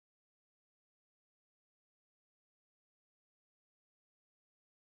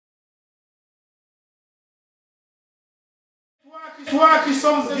Toi qui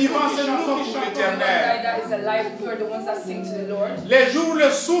sommes vivants, c'est nous qui chantons l'Éternel. Les jours où le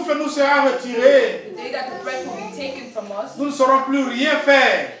souffle nous sera retiré, nous ne saurons plus rien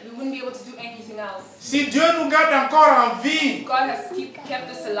faire. Si Dieu nous garde encore en vie,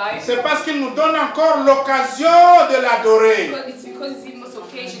 c'est parce qu'il nous donne encore l'occasion de l'adorer.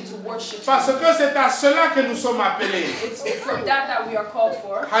 Parce que c'est à cela que nous sommes appelés.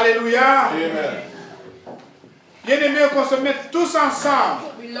 Alléluia. Bien aimé qu'on se mette tous ensemble.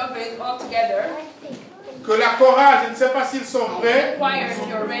 Que la chorale, je ne sais pas s'ils sont prêts.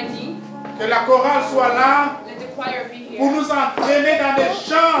 Que la chorale soit là pour nous entraîner dans des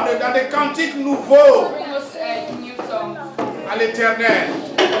chants, dans des cantiques nouveaux à l'Éternel.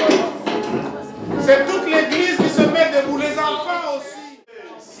 C'est toute l'église qui se met debout, les enfants aussi.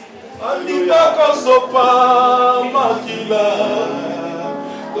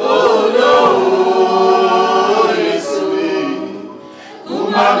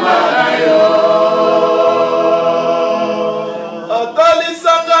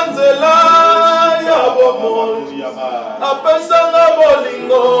 Atalisanga nzela ya bomoi, apesanga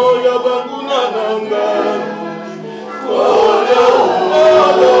bolingo ya banguna nanga. Kolo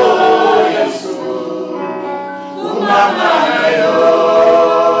Yesu, kumama na yo.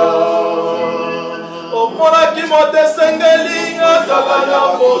 Omonaki motesengeli azala na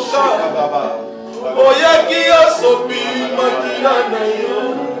fosha, oyaki asopi makila na yo.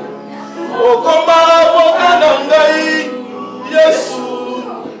 Okoma avoka na ngai, Yesu,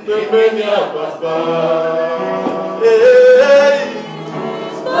 pembeni ya papa.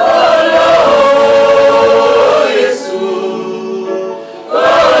 Kolo Yesu,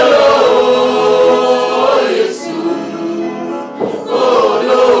 Kolo Yesu,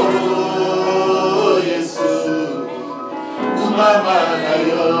 Kolo Yesu, kumama na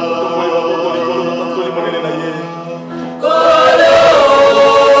yo.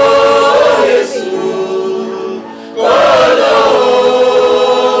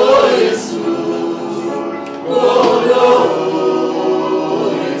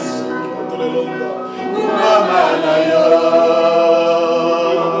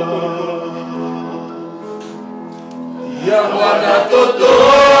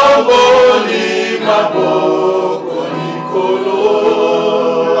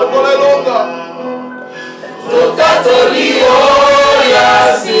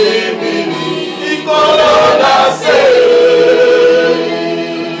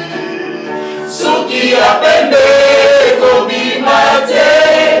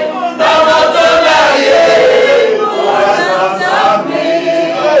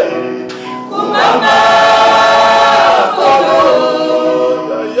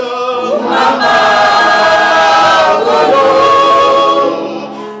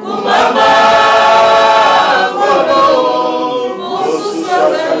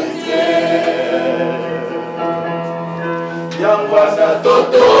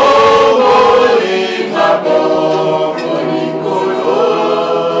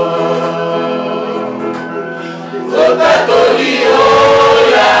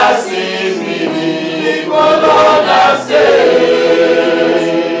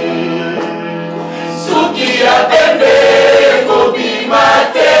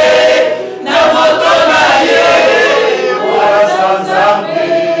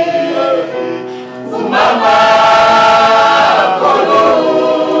 Mama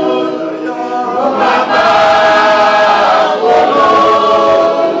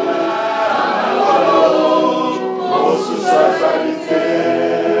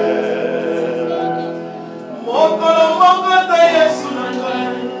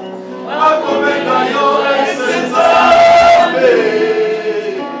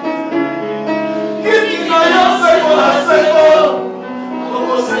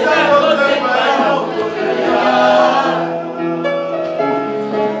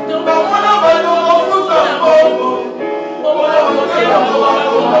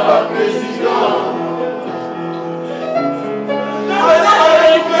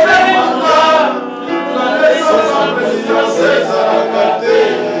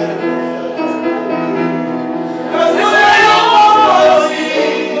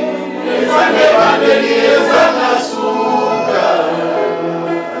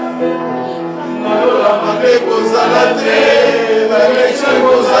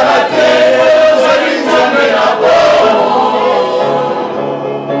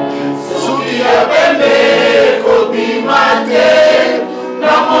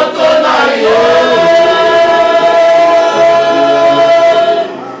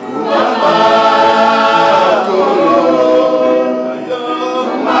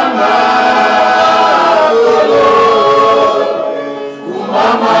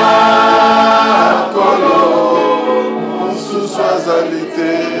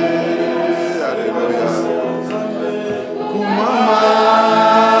qualité. Alléluia. Kumama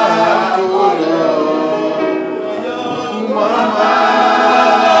Kolo. Kumama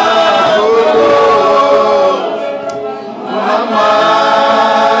Kolo. Kumama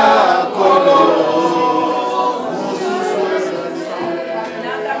Kolo.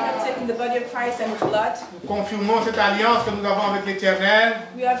 Now that we have taken the body of Christ and His blood, nous confirmons cette alliance que nous avons avec l'Éternel.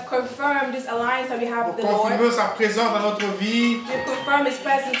 we have confirmed this alliance that we have with the Nous Lord. confirmons sa présence dans notre vie. We have confirmed His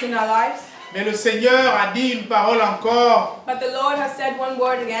presence in our lives. Mais le Seigneur a dit une parole encore, But the Lord has said one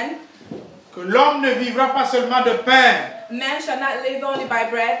word again. que l'homme ne vivra pas seulement de pain, Man shall not live only by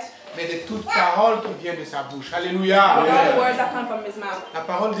bread, mais de toute parole qui vient de sa bouche. Alléluia. but all the words that come from His mouth. La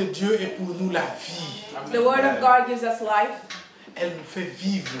parole de Dieu est pour nous la vie. The word of God gives us life, Elle nous fait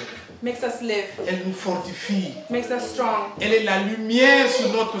vivre. makes us live, Elle nous fortifie. makes us strong. Elle est la lumière sur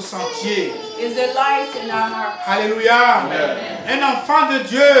notre sentier. Is the light in our hearts. Alléluia. Un enfant de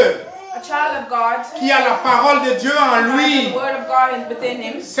Dieu A child of God qui a la parole de Dieu en has lui. the word of God within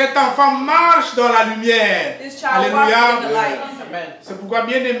him. Cet enfant marche dans la lumière. This child walks in the Alléluia. light. C'est pourquoi,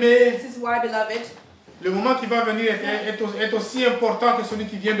 bien aimé, This is why, beloved, le moment qui va venir est aussi important que celui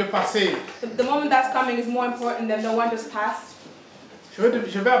qui vient de passer. the moment that's coming is more important than the one just passed.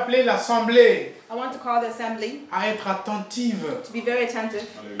 Je vais appeler l'assemblée I want to call the assembly à être attentive. to be very attentive,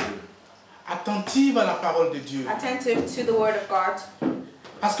 Attentive à la parole de Dieu. attentive to the word of God.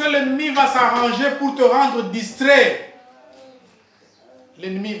 Parce que l'ennemi va s'arranger pour te rendre distrait.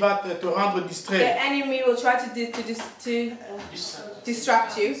 L'ennemi va te rendre The distrait. enemy will try to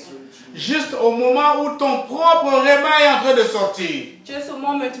distract you. Juste au moment où ton propre réveil est en train de sortir. Just a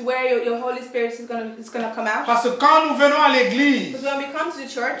moment where your Holy Spirit is gonna come out. Parce que quand nous venons à l'église, Because when we come to the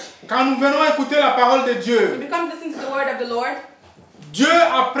church, quand nous venons écouter la parole de we Dieu, become listening to the word of the Lord. Dieu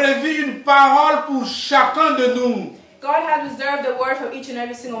a prévu une parole pour chacun de nous. God has reserved the word for each and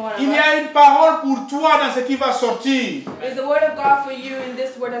every single one of Il y us. a une parole pour toi dans ce qui va sortir. There's the word of God for you in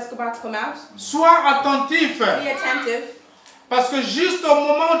this word that's about to come out. Sois attentif. Be attentive. Parce que juste au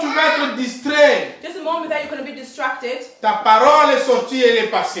moment où tu vas être distrait, Just a moment that you're going to be distracted, ta parole est sortie, elle est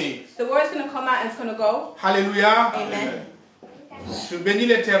passée. the word's going to come out and it's going to go. Alléluia. Amen. Je bénis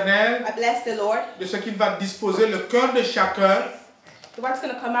l'Éternel I bless the Lord. de ce qu'il va disposer le cœur de chacun The word's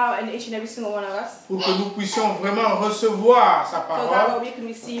going to come out in each and every single one of us, pour que nous puissions vraiment recevoir sa so that parole we can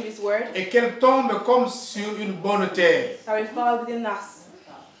receive His word, et qu'elle tombe comme sur une bonne terre. that will fall within us.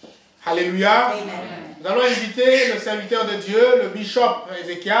 Alléluia. Amen. Nous allons inviter le serviteur de Dieu, le bishop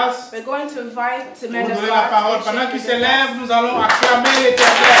Ézéchias, We're going to invite the pour men nous of donner la parole. God. Pendant qu'il s'élève, nous allons acclamer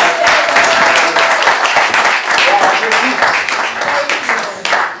l'Éternel.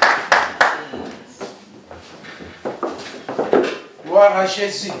 Gloire à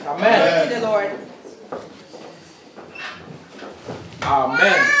Jésus. Amen. To the Lord.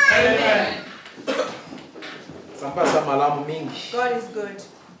 Amen. Amen. Ça me passe à malamu mingi. God is good.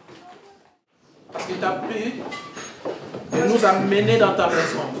 Parce que tu as plu de nous amener dans ta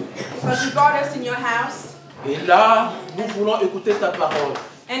maison. Because you brought us in your house, Et là, nous voulons écouter ta parole.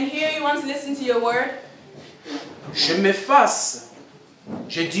 and here you want to listen to your word. Je m'efface,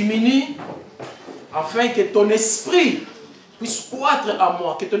 je diminue, afin que ton esprit puisse croître à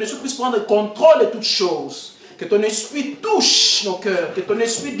moi, que ton esprit puisse prendre le contrôle de toutes choses, que ton esprit touche nos cœurs, que ton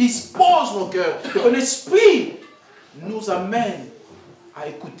esprit dispose nos cœurs, que ton esprit nous amène à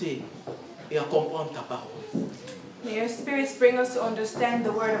écouter et à comprendre ta parole. May your spirits bring us to understand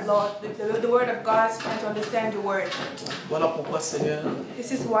the word of Lord, the word of God, and to understand your word. Voilà pourquoi, Seigneur,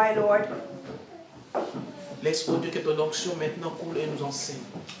 This is why, Lord, laisse, oh Dieu, que ton onction maintenant coule et nous enseigne.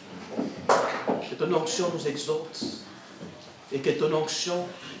 Que ton onction nous exhorte et que ton onction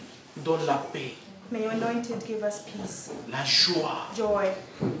donne la paix, may your anointed give us peace, la joie joy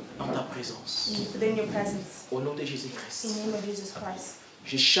dans ta présence. within your presence. Au nom de In Jésus-Christ. the name of Jesus Christ.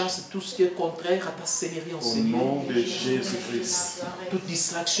 Je chasse tout ce qui est contraire à ta Seigneurie en Au Seigneur. nom de Jésus-Christ. Toute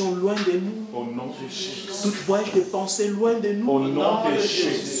distraction loin de nous. Au nom de Jésus. Toute voyage de pensée loin de nous. Au nom de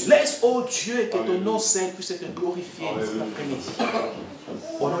Jésus. Laisse, oh Dieu, que ton nom saint puisse être glorifié cet après-midi.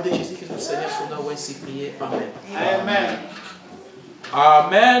 Au nom de Jésus-Christ, Seigneur, son nom ainsi prié. Amen. Amen.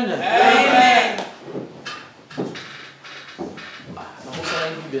 Amen. Amen.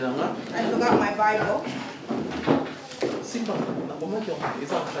 I forgot my Bible.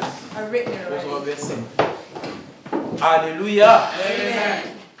 I've written it already. Alléluia. Amen.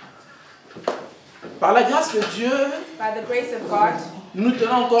 Par la grâce de Dieu, By the grace of God, nous nous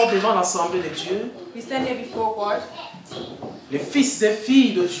tenons encore devant l'assemblée de Dieu, we stand here before God, les fils et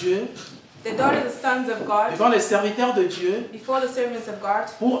filles de Dieu, the daughters and sons of God, devant les serviteurs de Dieu, before the servants of God,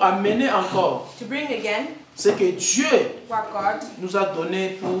 pour amener encore to bring again ce que Dieu nous a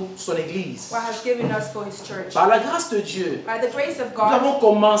donné pour son Église. Par la grâce de Dieu, nous avons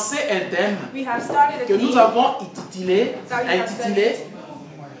commencé un thème que nous avons intitulé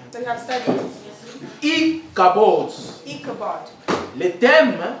Ichabod. Le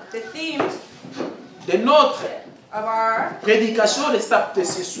thème de notre prédication de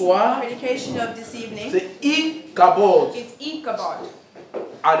ce soir, c'est Ichabod.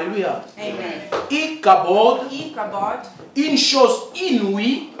 Alléluia. Amen. Ichabod, une chose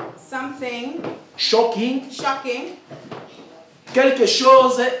inouïe, shocking, quelque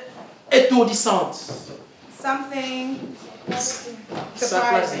chose étourdissante, something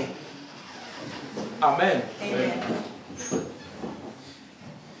surprising. Amen. Amen.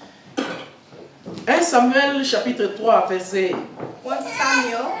 1 Samuel chapitre 3 verset 1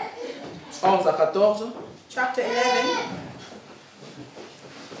 Samuel 11 à 14. Chapter 11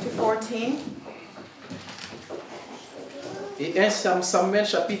 to 14. Et 1 Samuel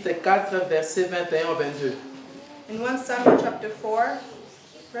chapitre 4 verset 21 à 22. In 1 Samuel chapter 4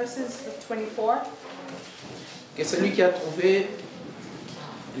 verses 24. Que celui qui a trouvé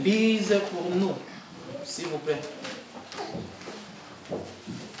lise pour nous, s'il vous plaît.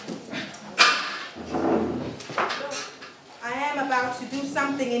 I am about to do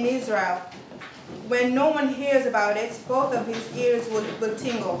something in Israel. When no one hears about it, both of his ears will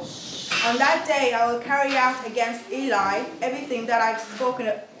tingle. On that day, I will carry out against Eli everything that I've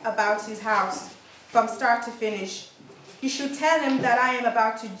spoken about his house, from start to finish. You should tell him that I am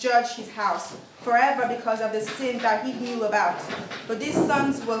about to judge his house forever because of the sin that he knew about. For his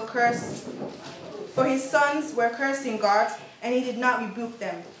sons were cursing God, and he did not rebuke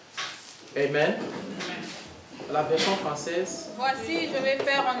them. Amen. La version française. Voici, je vais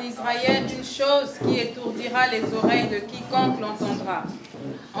faire en Israël une chose qui étourdira les oreilles de quiconque l'entendra.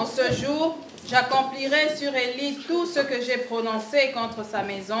 En ce jour, j'accomplirai sur Élie tout ce que j'ai prononcé contre sa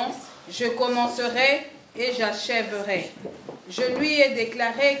maison. Je commencerai et j'achèverai. Je lui ai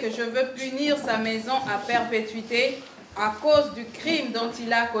déclaré que je veux punir sa maison à perpétuité à cause du crime dont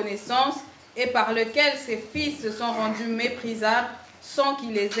il a connaissance et par lequel ses fils se sont rendus méprisables sans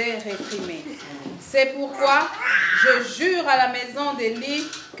qu'il les ait réprimés. C'est pourquoi je jure à la maison d'Élie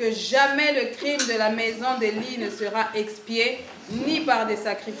que jamais le crime de la maison d'Élie ne sera expié, ni par des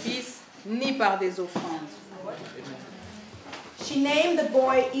sacrifices, ni par des offrandes. She named the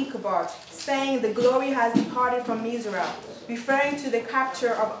boy Ichabod, saying, "The glory has departed from Israel," referring to the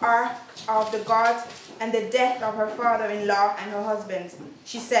capture of Ark of the God and the death of her father-in-law and her husband.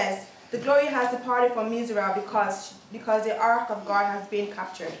 She says, "The glory has departed from Israel because the Ark of God has been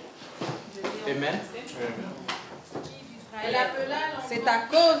captured." Amen. C'est à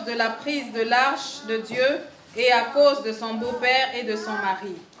cause de la prise de l'arche de Dieu et à cause de son beau-père et de son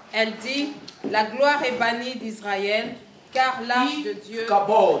mari. Elle dit, la gloire est bannie d'Israël, car l'arche de Dieu...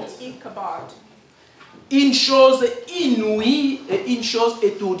 Ichabod. Une chose inouïe et une chose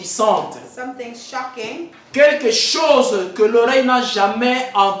étourdissante. Something shocking. Quelque chose que l'oreille n'a jamais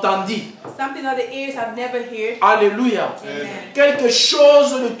entendu. Something that the ears have never heard. Alléluia. Amen. Quelque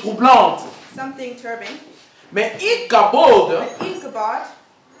chose de troublante. Something turbing. Mais Ichabod,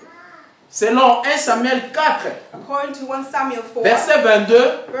 selon 1 Samuel 4, according to 1 Samuel 4, verset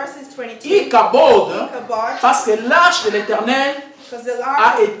 22, verses 22, Ichabod, parce que l'arche de l'Éternel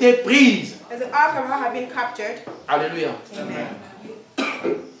a été prise. The ark of God had been captured. Alléluia. Amen.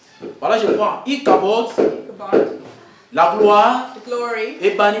 Voilà, je prends Ichabod, la gloire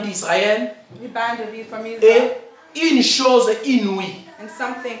est bannie d'Israël et une chose inouïe. And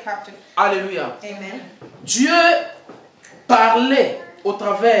something captured. Alléluia. Amen. Dieu parlait au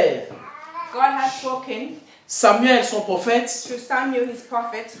travers God has spoken Samuel, son prophète, through Samuel, his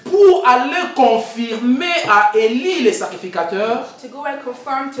prophet, pour aller confirmer à Élie, le sacrificateur, to go and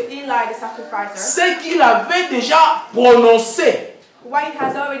confirm to Eli, the sacrificer, ce qu'il avait déjà prononcé. What he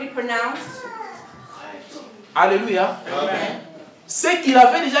has already pronounced. Alléluia. Amen. Ce qu'il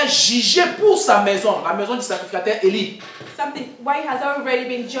avait déjà jugé pour sa maison, la maison du sacrificateur Élie. Something what he has already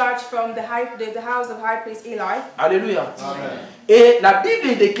been judged from the house of high priest Eli. Alléluia. Amen. Et la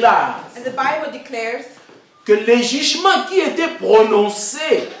Bible déclare and the Bible declares que les jugements qui étaient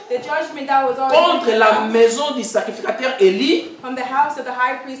prononcés contre la maison du sacrificateur Élie, from the house of the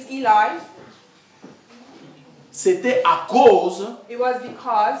high priest Eli, c'était à cause it was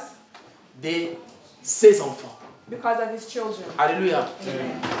because de ses enfants. Because of his children. Alléluia.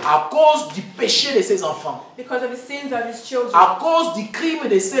 À cause du péché de ses enfants. Because of the sins of his children. À cause du crime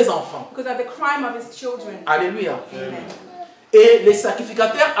de ses enfants. Because of the crime of his children. Alléluia. Amen. Et les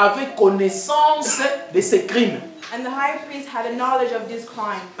sacrificateurs avaient connaissance de ces crimes. And the high priest had a knowledge of this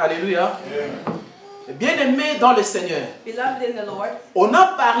crime. Alléluia. Bien-aimés dans le Seigneur, beloved in the Lord, on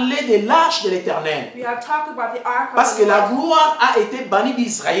a parlé de l'arche de l'Éternel. we have talked about the ark Parce of que the la Lord gloire a été bannie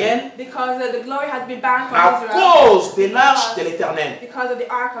d'Israël because the glory has been banned from à Israel cause de l'arche de l'Éternel because of the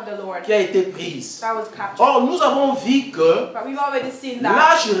ark of the Lord qui a été prise. that was captured. Or, nous avons vu que But we've already seen that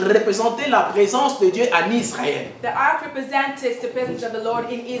l'arche représentait la présence de Dieu en Israël. the ark represented the presence of the Lord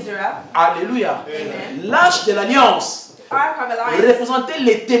in Israel. Alléluia. Amen. L'arche de l'Alliance Ark of Alliance représentait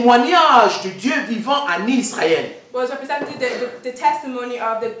les témoignages de Dieu vivant en Israël. was representing the testimony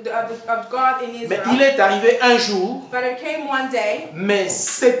of God in Mais Israel. il est arrivé un jour, But it came one day mais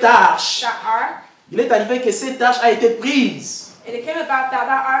cette arche, that ark, il est arrivé que cette arche a été prise it came about that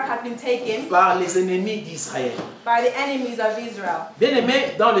ark had been taken par les ennemis d'Israël. by the enemies of Israel.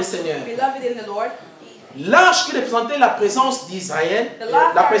 Bien-aimés dans le Seigneur, Beloved in the Lord, l'arche qui représentait la présence d'Israël,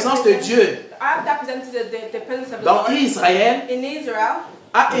 la présence de Dieu the ark that presented the presence of the dans Lord Israël, in Israel,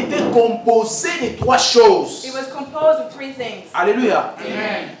 a été composé de trois choses. it was composed of three things. Alléluia.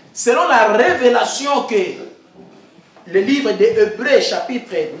 Amen. Selon la révélation que le livre des Hébreux,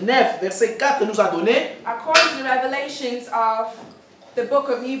 chapitre 9, verset 4, nous a donné, According to the revelations of the book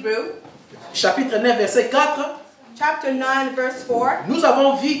of Hebrew, chapitre 9, verset 4, chapter 9, verse 4, nous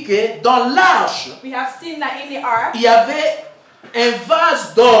avons vu que dans l'arche, we have seen that in the ark, il y avait un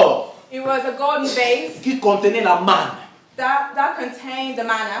vase d'or it was a golden vase qui contenait la manne. that contained the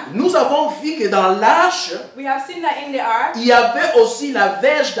manna. Nous avons vu que dans l'arche, We have seen that in the ark, il y avait aussi la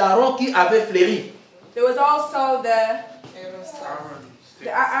verge d'Aaron qui avait fleuri. there was also the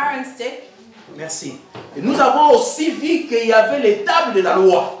iron stick. Merci. Et nous avons aussi vu qu'il y avait les tables de la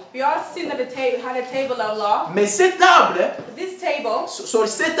loi. We also seen that the table had a table of law. Mais cette table, This table, sur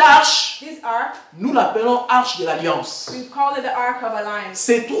cette arche, this ark, nous l'appelons arche de l'alliance. we call it the Ark of Alliance.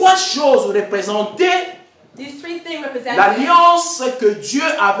 Ces trois choses représentaient These three things represent l'alliance que Dieu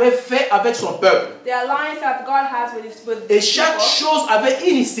avait faite avec son peuple. the alliance that God has with Et his chaque people. chose avait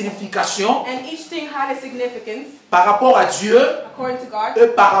une signification And each thing had a significance par rapport à Dieu according to God, et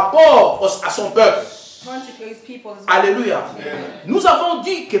par rapport à son peuple. according to his people as well. Alléluia. Nous avons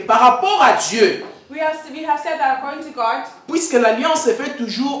dit que par rapport à Dieu, We have said that according to God, puisque l'alliance se fait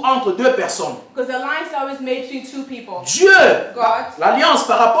toujours entre deux personnes, because the alliance is always made between two people. Dieu, God, l'alliance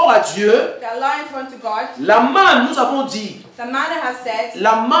par rapport à Dieu, the alliance according to God, la manne, nous avons dit, the manna has said,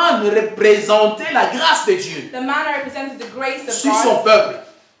 la manne représentait la grâce de Dieu the manna represented the grace of sur son God peuple.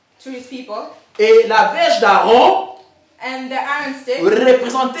 to his people, Et la verge d'Aaron and the iron stick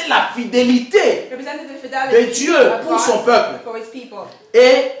représentait la fidélité represented the de fidelity Dieu of pour son God peuple. for his people.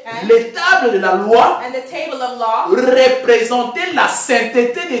 Et les tables de la loi And the table of law représentaient la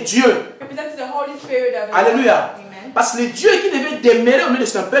sainteté de Dieu. represented the Holy Spirit of Alléluia. Amen. Parce que le Dieu qui devait demeurer au milieu de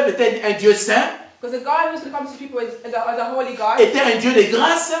son peuple était un Dieu saint, Because the God who's going to come to people is a holy God, était un Dieu de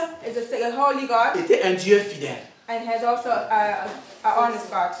grâce, is a holy God, était un Dieu fidèle. and has also a honest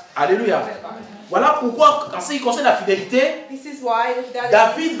God. Alléluia. Voilà pourquoi, en ce qui concerne la fidélité, This is why the fidelity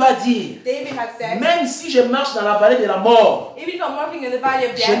David va dire, David had said, même si je marche dans la vallée de la mort, even if I'm walking in the valley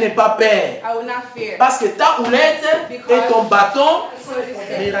of je n'ai death, pas peur. I will not fear. Parce que ta houlette et ton bâton Because if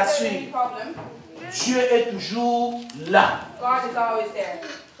me there's rassurent. any problem, Dieu est toujours là. God is always there.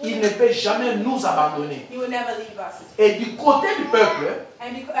 Il ne peut jamais nous abandonner. He will never leave us. Et du côté du peuple,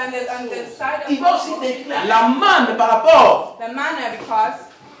 And the side of il va aussi people, déclarer la manne par rapport the manna, because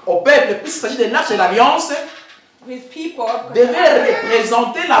au peuple, puisqu'il s'agit de l'arche de l'alliance, his people, devait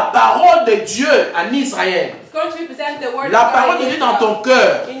représenter la parole de Dieu en Israël. it's going to represent the word La of parole God de Dieu dans ton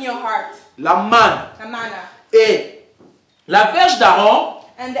cœur, in your heart, la manne. the manna. Et la verge d'Aaron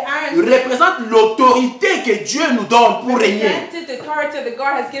And the iron stick représente l'autorité que Dieu nous donne pour régner. represented the authority that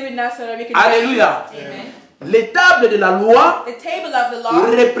God has given us so that we can Alléluia. reign. Amen. Les tables de la loi The table of the law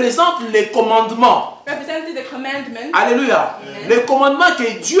représentent les commandements. represented the commandment. Alléluia. Les commandements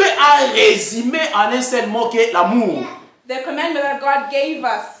que Dieu a résumés en un seul mot qui est l'amour. The commandment that God gave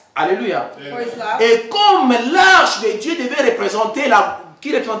us Alléluia. for his love. Et comme l'arche de Dieu devait représenter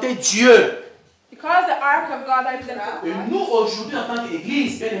qui représentait Dieu. Because the ark of God represented Et nous aujourd'hui en tant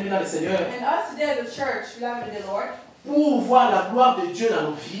qu'Église, bien aimés dans le Seigneur, and us today as a church, beloved in the Lord, pour voir la gloire de Dieu dans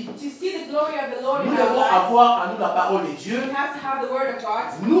nos vies, to see the glory of the Lord nous in our devons lives, avoir en nous la parole de Dieu. we have to have the word of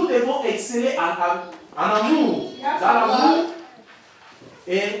God. Nous devons exceller en amour, dans l'amour,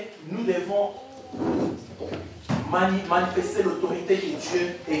 et nous devons manifester l'autorité que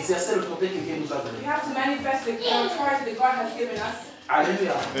Dieu, exercer l'autorité que Dieu nous a We donnée. have to manifest the authority that God has given us.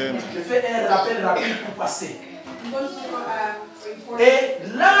 Alléluia. Je fais un rappel rapide pour passer. I'm going to report Et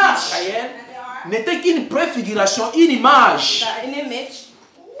l'arche and the ark, n'était qu'une préfiguration, une image an image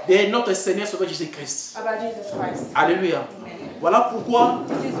de notre Seigneur Sauveur Jésus-Christ. about Jesus Christ. Alléluia. Amen. Voilà pourquoi,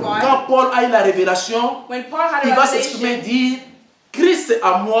 quand Paul a eu la révélation, il va s'exprimer et dire, Christ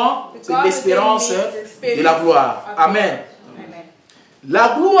à moi, c'est l'espérance de la gloire. Amen.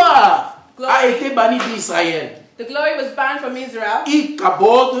 La gloire a été bannie d'Israël. The glory was banned from Israel.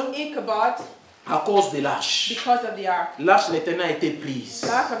 Ichabod, à cause de l'arche. L'arche de l'Éternel a été prise.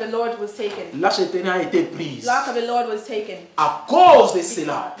 L'arche de l'Éternel a été prise. À cause de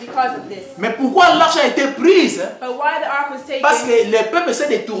cela. Mais pourquoi l'arche a été prise? Parce que le peuple s'est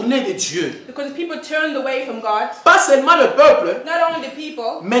détourné de Dieu. Pas seulement le peuple,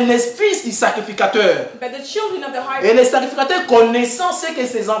 mais les fils du sacrificateur. Et le sacrificateur, connaissant ce que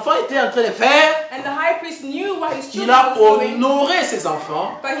ses enfants étaient en train de faire, il a honoré ses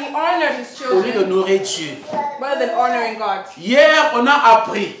enfants au lieu d'honorer Dieu. Hier, on a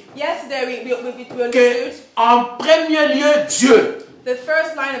appris que en premier lieu, Dieu.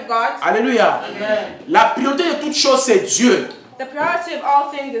 Alléluia. La priorité de toute chose, c'est Dieu.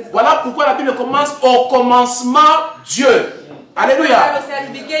 Voilà pourquoi la Bible commence au commencement Dieu. Alléluia.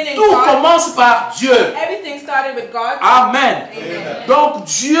 Tout commence par Dieu. Amen. Donc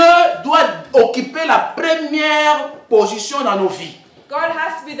Dieu doit occuper la première position dans nos vies. God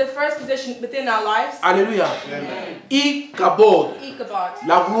has to be the first position within our lives. Alléluia. Ichabod,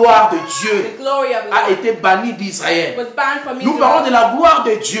 la gloire de Dieu, a été bannie d'Israël. Nous parlons de la gloire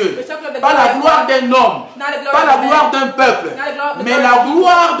de Dieu, pas la gloire d'un homme, pas la gloire d'un peuple, mais la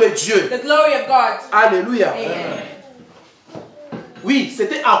gloire de Dieu. Alléluia. Oui,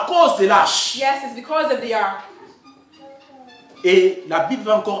 c'était à cause de l'arche. Yes, it's because of the ark. Et la Bible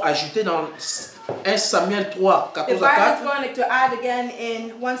va encore ajouter dans 1 Samuel 3, 14 à 4.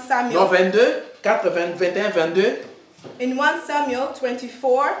 Non, 22, 4, 21, 22. In 1 Samuel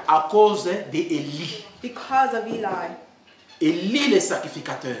 24. À cause d'Élie. Because of Eli. Élie le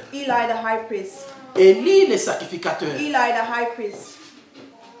sacrificateur. Eli the high priest. Élie le sacrificateur. Eli the high priest.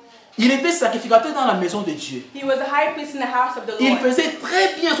 Il était sacrificateur dans la maison de Dieu. He was a high priest in the house of the Lord. Il faisait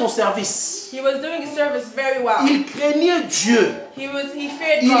très bien son service. He was doing his service very well. Il craignait Dieu. He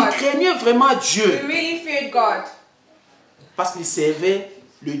feared Il God. craignait vraiment Dieu. He really feared God. Parce qu'il servait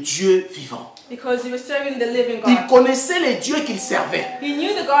le Dieu vivant. Because he was serving the living God. Il connaissait les dieux qu'il servait. He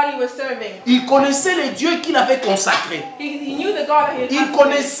knew the God he was serving. Il connaissait les dieux qu'il avait consacrés. He knew the God he had Il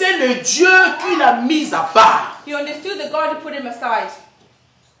connaissait le Dieu qu'il a mis à part. He understood the God who put him aside.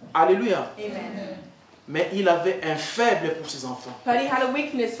 Alléluia. Amen. Mais il avait un faible pour ses enfants. But he had a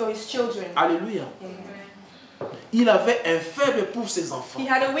weakness for his children. Alléluia. Amen. Il avait un faible pour ses enfants. He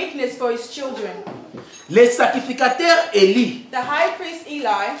had a weakness for his children. Les sacrificateurs Élie. The high priest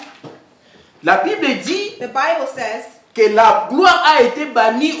Eli. La Bible dit the Bible says, que la gloire a été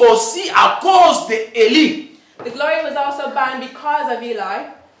bannie aussi à cause d'Élie. The glory was also banned because of Eli.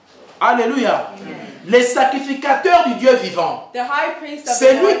 Alléluia. Les sacrificateurs du Dieu vivant.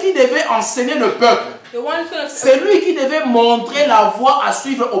 C'est lui qui devait enseigner le peuple. C'est lui qui devait montrer la voie à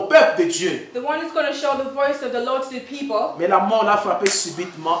suivre au peuple de Dieu. Mais la mort l'a frappé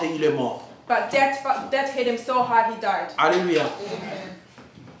subitement et il est mort. Death hit him so hard he died. Alléluia.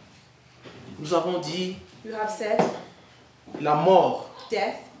 Nous avons dit la mort.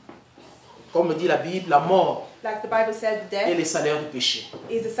 Death. Comme dit la Bible, la mort. Like the Bible says, death est le salaire du péché.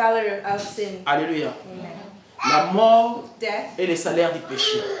 Is the salary of sin. Alléluia. Amen. La mort death est le salaire du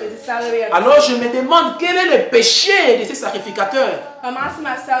péché. Is the salary of Alors je me demande quel est le péché de ces sacrificateurs. I'm asking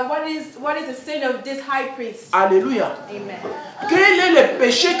myself, what is the sin of this high priest? Alléluia. Amen. Quel est le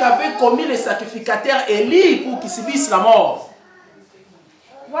péché qu'avait commis les sacrificateurs Élie pour qu'ils subissent la mort?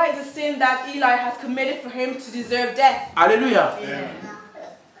 What is the sin that Eli has committed for him to deserve death? Alléluia. Amen.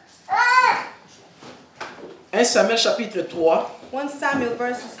 1 Samuel chapitre 3. 1 Samuel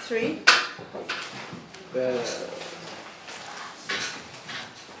verses 3.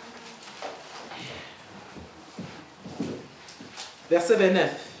 Verset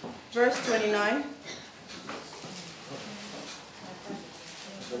 29. Verse 29.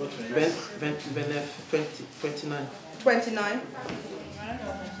 29.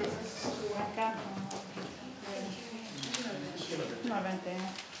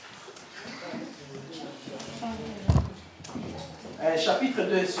 Chapitre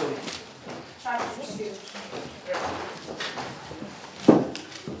 2, sorry. Chapitre 2.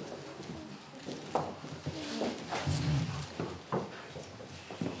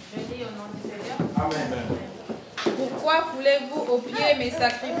 Je lis au nom du Seigneur. Amen. Pourquoi foulez-vous aux pieds mes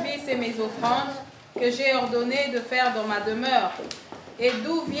sacrifices et mes offrandes que j'ai ordonné de faire dans ma demeure? Et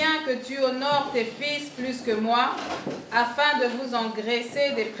d'où vient que tu honores tes fils plus que moi, afin de vous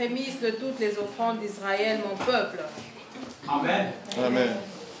engraisser des prémices de toutes les offrandes d'Israël, mon peuple? Amen. Amen.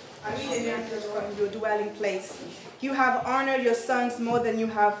 I read a message from your dwelling place. You have honored your sons more than you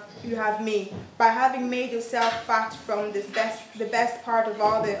have me, by having made yourself fat from the best part of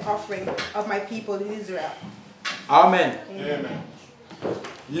all the offering of my people in Israel. Amen. Amen.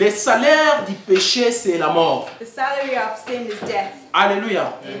 Le salaire du péché, c'est la mort. The salary of sin is death.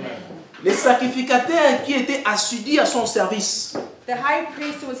 Alléluia. Amen. Les sacrificateurs qui étaient assidus à son service The high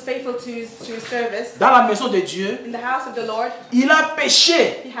priest who was faithful to his service dans la maison de Dieu, in the house of the Lord, il a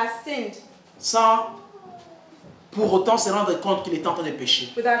péché he has sinned sans pour autant se rendre compte qu'il était en train de pécher.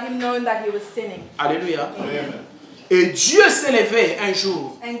 without him knowing that he was sinning. Alléluia. Amen. Et Dieu s'est levé un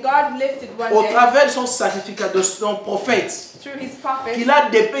jour And God lifted one au day travers de son sacrificateur, de son prophète, through his prophet qu'il a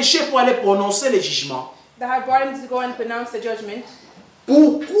dépêché pour aller prononcer les jugements. that had brought him to go and pronounce the judgment.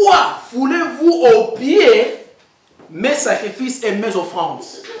 Pourquoi foulez-vous aux pieds mes sacrifices et mes offrandes?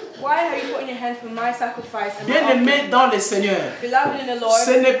 Why have you put in your hand for my sacrifice and my Bien-aimés offering? dans le Seigneur, Beloved in the Lord,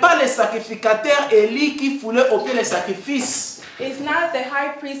 ce n'est pas les sacrificateurs Élie qui foulaient aux pieds les sacrifices it's not the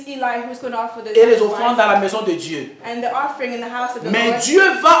high priest Eli who's going to offer the et les offrandes sacrifice dans la maison de Dieu. and the offering in the house of the Mais Lord. Dieu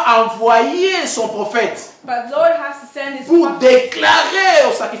va envoyer son prophète But the Lord has to send his pour prophet déclarer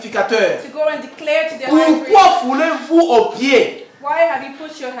aux sacrificateurs: to go and declare to the high priest, pourquoi foulez-vous aux pieds why have you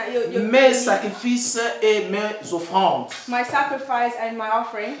put your mes sacrifices et mes offrandes? my sacrifice and my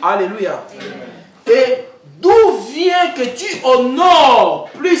offering? Alléluia. Et d'où vient que tu honores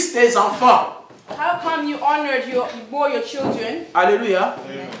plus tes enfants? How come you honored you bore your children? Alléluia.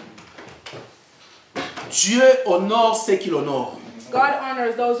 Dieu honore ceux qu'il honore. God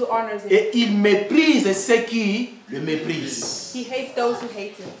honors those who honors him. Et il méprise ceux qui le méprisent. He hates those who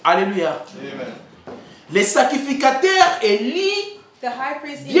hate him. Alléluia. Amen. Les sacrificateurs Élie, The high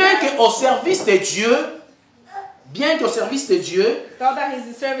priest bien Eli, qu'au service de Dieu, thought that he's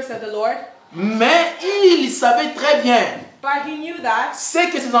the service of the Lord, mais il savait très bien but he knew that ce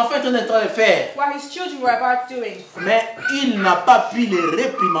que ses enfants étaient en train de faire. what his children were about doing, Mais il n'a pas pu les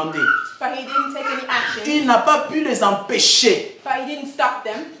réprimander. but he didn't take any action, Il n'a pas pu les empêcher. but he didn't stop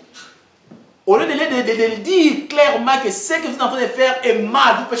them. Au lieu de dire clairement que ce que vous êtes en train de faire est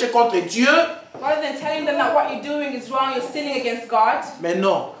mal, vous péchez contre Dieu. Rather than telling them that what you're doing is wrong, you're sinning against God, Mais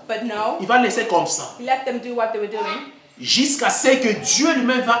non, but no, il va laisser comme ça. he let them do what they were doing, Jusqu'à ce que Dieu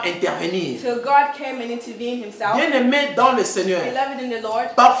lui-même va intervenir. till God came and intervened himself. Bien-aimés dans le Seigneur, Beloved in the Lord,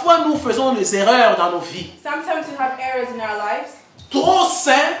 parfois nous faisons des erreurs dans nos vies. sometimes we have errors in our lives, Trop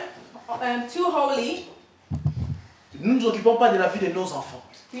saints, too holy, nous ne nous occupons pas de la vie de nos enfants.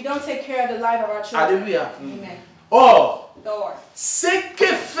 we don't take care of the life of our children. Alléluia. Amen. Or, Lord, ce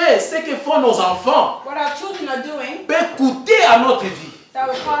que font nos enfants what our children are doing, peut coûter à notre vie. that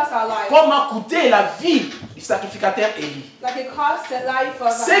will cost our lives. Comme a coûté la vie du sacrificateur Élie. Like it cost the life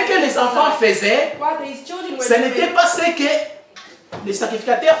of Ce que les enfants faisaient, what his children were ce n'était doing. pas ce que les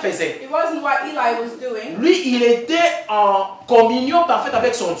sacrificateurs faisaient. It wasn't what Eli was doing, Lui, il était en communion parfaite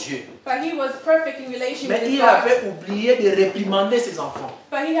avec son Dieu. but he was perfect in relation Mais with his il God. avait oublié de réprimander ses enfants.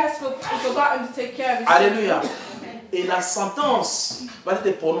 But he has forgotten to take care of his Alléluia. children. Et la sentence va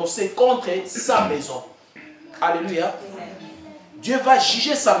être prononcée contre sa maison. Alléluia. Dieu va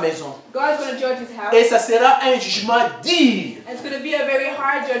juger sa maison. God's going to judge his house. Et ça sera un jugement dur. And it's going to be a very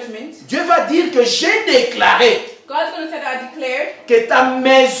hard judgment. Dieu va dire que j'ai déclaré God's going to say that I declared que ta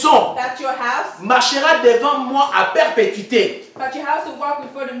maison that your house, marchera devant moi à perpétuité. that your house will walk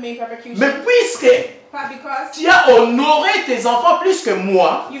before the main persecution. Mais puisque But because tu as honoré tes enfants plus que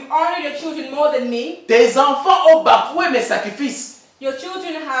moi, you've honored your children more than me, tes enfants ont bafoué mes sacrifices. your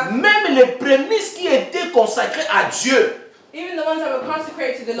children have, Même les prémices qui étaient consacrées à Dieu. even the ones that were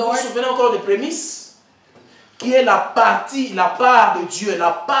consecrated to the Vous vous Lord, souvenez encore des prémices? Qui est la part de Dieu, la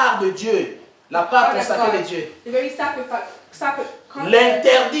part de Dieu, la part consacrée de Dieu. the very sacrifice,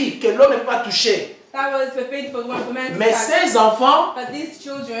 L'interdit que l'homme ne peut pas toucher. that was forbidden for one for man to Mais touch. ces enfants But these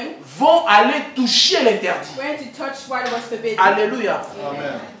children vont aller toucher l'interdit. went to touch what was forbidden. Alléluia.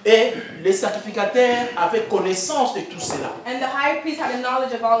 Amen. Et les sacrificateurs avaient connaissance de tout cela. And the high priest had a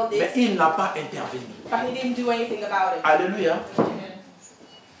knowledge of all of Mais this, il n'a pas intervenu. but he didn't do anything about it. Alléluia.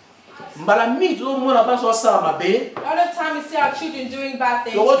 Mbala mingi tozomona bana basala mabe. A lot of time we see our children doing bad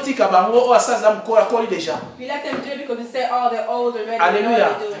things. Tokotika bango oyo asala mokolo akoli déjà. We let them do it because we say, oh, they're old already. They know Alléluia.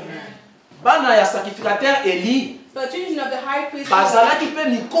 what they're doing. Bana ya sacrificateur Élie So the children of the high priest, bazalaki mpe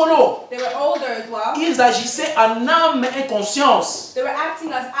mikolo. they were older as well. Ils agissaient en âme et conscience. They were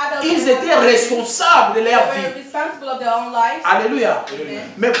acting as adults. Ils and étaient adults. responsables de They leur were vie. responsible of their own lives. Alléluia. Amen.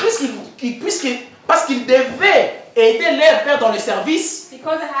 Mais parce qu'ils devaient aider leur père dans le service,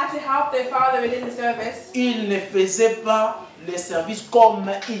 Because they had to help their father within the service, ils ne faisaient pas le service comme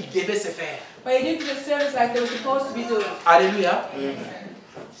ils devaient se faire. but they didn't do the service like they were supposed to be doing. Alléluia.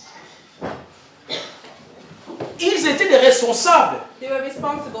 ils étaient des responsables. They were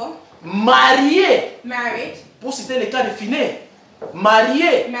responsible. Mariés. Married. Pour citer le cas de Finé.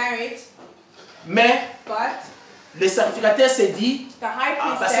 Mariés. Married. Mais But le sacrificateur s'est dit, the high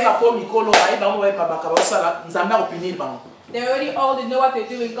priest parce que said, la pomme Nicolo, they're already old and know what they're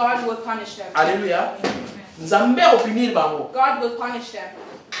doing. God will punish them. Alléluia. God will punish them.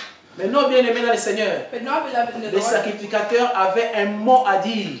 Mais non, bien aimé dans le Seigneur, But not beloved in the le Lord. sacrificateur avait un mot à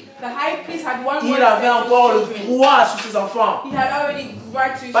dire. The high priest had one word Il to avait say to encore his le children. droit sur ses enfants. He had already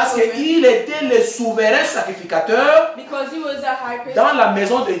right to his Parce children. qu'il était le souverain sacrificateur Because he was a high priest dans la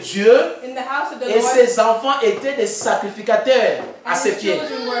maison de Dieu. in the house of the Et Lord. ses enfants étaient des sacrificateurs à And ses his pieds.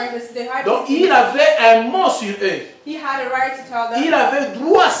 children were the high Donc priest. il avait un mot sur eux. He had a right to tell them. Il avait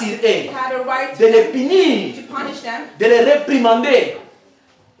droit sur He eux had a right de les punir, to punish them. de les réprimander.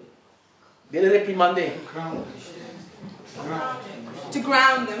 De les réprimander. To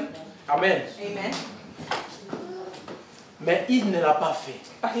ground them. Amen. Amen. Mais il ne l'a pas fait.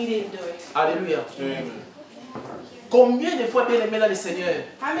 But he didn't do it. Alléluia. Combien de fois, bien aimé dans le Seigneur,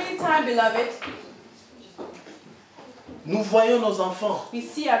 How many times, beloved, nous voyons nos enfants we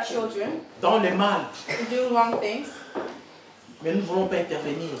see our children dans le mal, do wrong things, mais nous ne voulons pas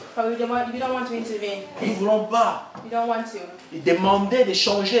intervenir. but we don't want to intervene. Nous ne voulons pas We don't want to. demander de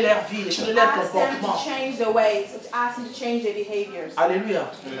changer leur vie, de changer leur Ask them comportement. to change their ways. Ask them to change their behaviors. Alléluia.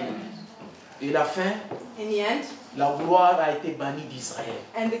 Et la fin, In the end, la gloire a été bannie d'Israël.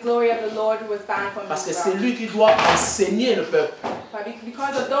 and the glory of the Lord was banned from Parce que c'est Israel. lui qui doit enseigner le peuple. But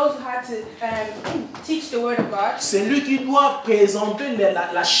because of those who had to teach the word of God, C'est lui qui doit présenter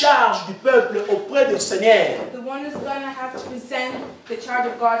la charge du peuple auprès du Seigneur the one who's going to have to present the charge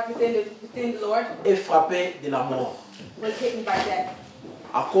of God within the Lord et frapper de la mort was hidden by death.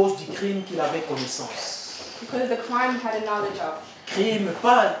 à cause du crime qu'il avait connaissance. Because of the crime he had a knowledge of. Crime,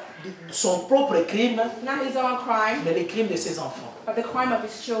 pas son propre crime, Not his own crime, mais le crime de ses enfants. but the crime of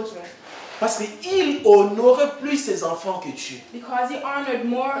his children. Parce qu'il honorait plus ses enfants que Dieu. Because he honored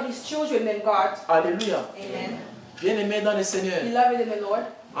more his children than God. Alléluia. Amen. Bien-aimé dans le Seigneur, Beloved in the Lord,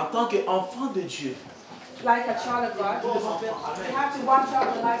 en tant qu'enfant de Dieu, like a child of God, we have to watch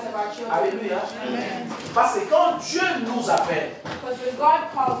out the lives of our children. Alléluia. Amen. Parce que quand Dieu nous appelle, Because when God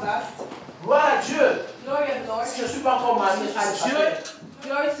calls us, gloire à Dieu. glory of the Lord, Si je ne suis pas encore marié à Dieu,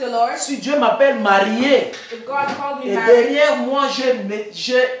 glory to the Lord. si Dieu m'appelle marié, If God called me et married, derrière moi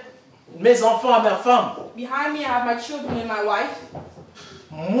j'ai mes enfants et ma femme, behind me I have my children and my wife,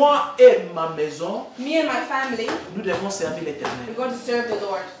 moi et ma maison, me and my family, nous devons servir we're l'Éternel. going to serve the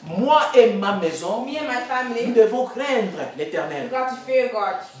Lord. Moi et ma maison, Me and my nous family, devons craindre we've l'Éternel. got to fear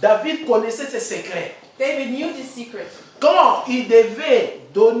God. David connaissait ses secrets. David knew this secret. Quand il devait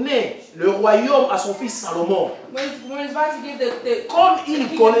donner le royaume à son fils Salomon, When he's about to give the comme il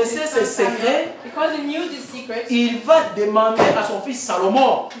kingdom to connaissait his ses son Samuel, secrets, because he knew this secret, il va demander à son fils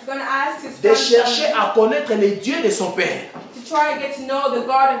Salomon he's going to ask his de son chercher Solomon à connaître les dieux de son père. to try and get to know the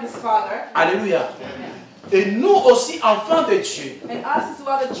God of his father. Alléluia. Et nous aussi, enfants de Dieu, And us as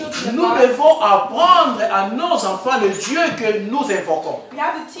well, the children of nous God, devons apprendre à nos enfants le Dieu que nous invoquons. we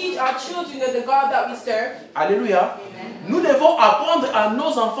have to teach our children that the God that we serve. Alléluia. Amen. Nous devons apprendre à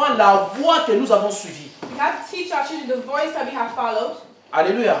nos enfants la voie que nous avons suivie. We have to teach our children the voice that we have followed.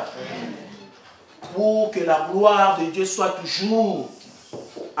 Alléluia. Pour que la gloire de Dieu soit toujours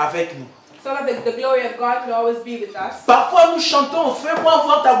avec nous. So that the glory of God could always be with us. Parfois nous chantons, fais-moi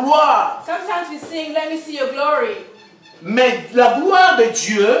voir ta gloire. Sometimes we sing, let me see your glory. Mais la gloire de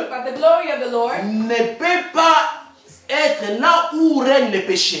Dieu But the glory of the Lord ne peut pas être là où règne le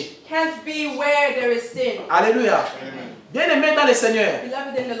péché. can't be where there is sin. Alléluia. Bien-aimé dans le Seigneur,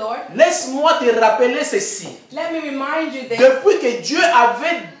 Beloved in the Lord, laisse-moi te rappeler ceci. let me remind you this. Depuis que Dieu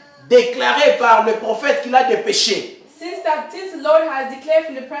avait déclaré par le prophète qu'il a des péchés, Since the Lord has declared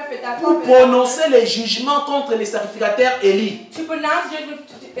from the prophet that pour prophet prononcer les jugements contre les sacrificateurs Élie, to pronounce judgment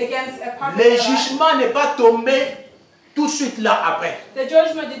against a prophet, le jugement n'est pas tombé tout de suite là après. the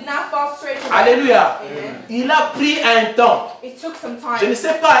judgment did not fall straight to Alléluia. Amen. Il a pris un temps. It took some Je ne time.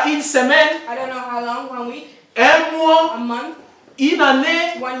 sais pas, une semaine, I don't know how long, 1 week, un mois, a month, une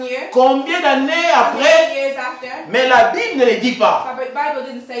année, 1 year, combien d'années how many après, years after. mais la Bible ne le dit pas. But the Bible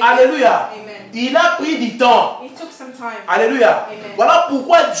didn't say Alléluia. this. Amen. Il a pris du temps. It took some time. Alléluia. Amen. Voilà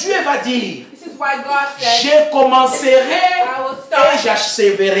pourquoi Dieu va dire, This is why God said, je commencerai I will et start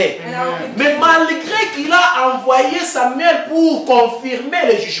j'achèverai. and I will continue. Mais malgré qu'il a envoyé Samuel pour confirmer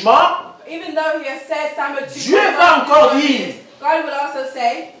le jugement, Even though he has said Samuel to Dieu va encore dire, God will also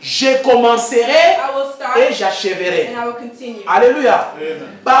say, je commencerai I will start et j'achèverai. and I will continue. Alléluia.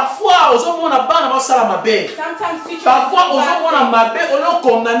 Parfois, ozomona bana basala mabe. Sometimes teachers Parfois, do bad ozomona things. mabe, ono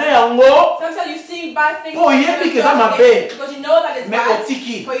condamné yango. Sometimes you see see bad things, Oh, yeah, because I'm a babe. because you know that it's Mais bad,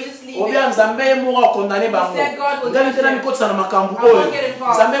 otiki. but you just leave Obia it. nzambe mura condamné bango. Instead, God will Ndani judge tena them. mikotsa na makambu I won't oyo. get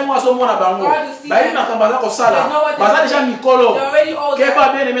involved. Nzambe mwa so mona bango. God will see Ba them. makambu za kosala. They know what they're Baza déjà doing. mikolo. They're already older. Keba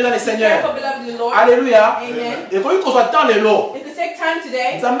bien aimé dans le Be Seigneur. careful, beloved in the Lord. Alléluia. Amen. Et quand il cause temps lelo. If you take time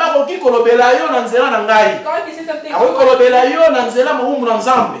today, Nzambe akoki kolobela yo na nzela na ngai. God can say something to Akoki you. kolobela yo na nzela mumu na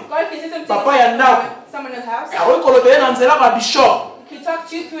Nzambe. God can say something Papa to ya ndako. someone in the house. Akoki kolobela na nzela ba bishop. He can talk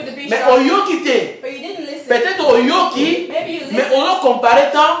to you through the Mais bishop, oyoki te. but you didn't listen. Peut-être oyoki. Maybe you Mais listened. on a comparé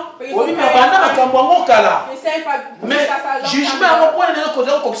tant. Obi me banda makambo yango kala. You're saying, but Mais that's a long jugement time yango ago. pona neno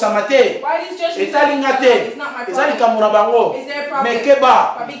koza kokosama te. Why these judgments Etalinga te. It's not my Eza problem. likambo na bango. Is there a problem? Mais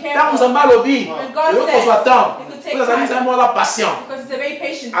keba. But be careful. Tant Nzambe alobi. When God Oyo says, kozwa temps. you could take Oyo azali time. Nzambe wala patient. Because it's a very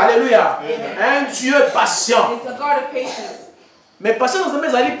patient God. Alléluia. Amen. Un Dieu patient. It's a God of patience. Mais patience Nzambe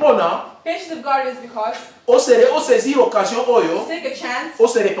ezali pona Patience of God is because o saisir l'occasion oyo. you take a chance O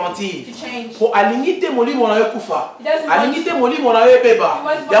se repentir. to change. Po alingi te molimo na yo kufa. He doesn't want Alingi te molimo na yo ebeba. He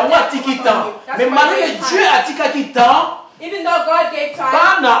wants Yango one atiki time temps. to come. Mais That's malgré why que he Dieu atikaki temps, Even though God gave time,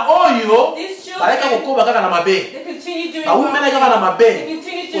 bana oyo these baleka children, kokoba kaka na mabe. they continue doing Bawumela wrong kaka na things. mabe. They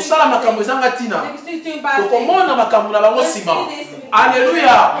continue doing Kosala wrong makambo things. ezanga tina. They continue doing bad things. Tokomona makambo na bango We'll sima. see this.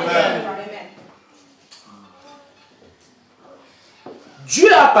 Alléluia. Amen. Dieu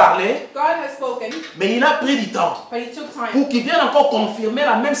a parlé, God has spoken, mais il a pris du temps but He took time pour qu'il vienne encore confirmer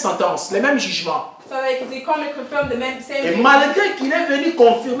la même sentence, les mêmes jugements. so that He could come and confirm the same Et thing. malgré qu'il est venu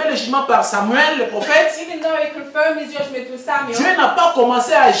confirmer le jugement par Samuel, le prophète, Even though He confirmed His judgment through Samuel, Dieu n'a pas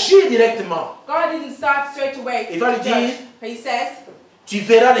commencé à agir directement. God didn't start straight away. Il va lui to dire, judge. But He says, tu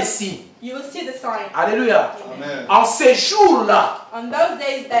verras les signes. you will see the sign. Alléluia. Amen. En ces jours-là, On those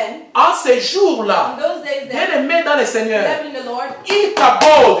days then, en ces jours-là, on those days bien then, aimé dans le Seigneur, beloved in the Lord, il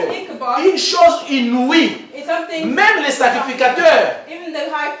t'aborde Ichabod une chose inouïe. is something, Même les sacrificateurs, even the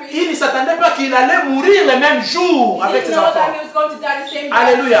high priest, ils ne s'attendaient pas qu'il allait mourir le même jour he avec didn't ses know enfants. that he was going to die the same day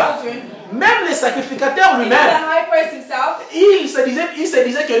Alléluia. as his children. Même les sacrificateurs Even the lui-même, high priest himself, il se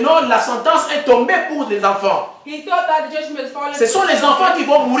disait que non, la sentence est tombée pour les enfants. he thought that the judgment was fallen. Ce sont les enfants qui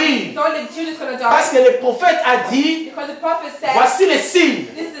vont He mourir. thought the children's going to die. Parce que le prophète a dit, Because the prophet said, voici les signes.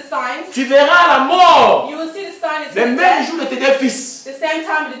 this is the signs. Tu verras la mort You will see the sign is le même death, jour de tes deux fils. the same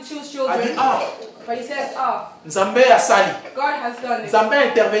time with the two A dit, children. ah, But he says, oh, Nzambe a sali. God has done it. Nzambe a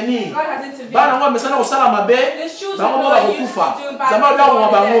intervenir. God has intervened. Bana ngo mesana kosala mabe, These children bango who mo are used to bakokufa. doing bad Nzambe things, abia ngo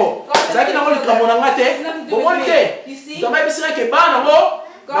God bango. has said, Zaki nango likambo na nga te. Bomoni te. You see, Nzambe ebisina ke bana ngo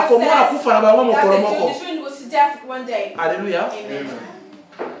God bakomona kufa na bango says that mokolo the moko. children will see death one day. Alléluia. Amen.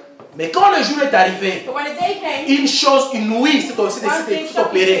 Mais quand le jour est arrivé, But when the day came, une chose inouïe s'est one thing shocking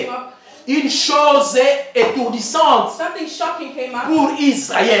opérée. came up. Une chose étourdissante Something shocking came up pour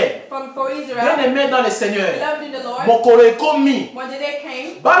Israël. for Bien Israel. aimé dans le Seigneur. Beloved in the Lord, Mokolo ekomi. when the day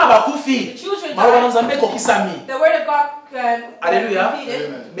came, Bana the bakufi. children Maloba na died. Nzambe ekokisami. The word of God Alléluia. completed.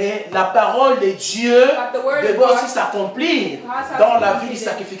 Mais la parole de Dieu But the word of devait God aussi s'accomplir has dans to la be vie du completed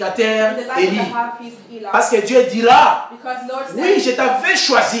sacrificateur in the life of Élie. the high priest Eli. Parce que Dieu dira, Because Lord said, oui, je t'avais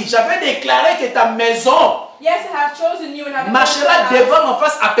choisi, j'avais déclaré que ta maison yes, I have chosen you and have marchera devant ma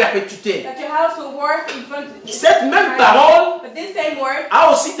face à perpétuité. that your house will work in front of you. Cette même parole But this same word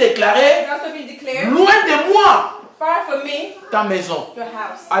a aussi déclaré, has also been declared, loin de moi, far from me, ta maison. your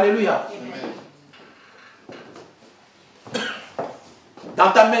house. Alléluia. Amen.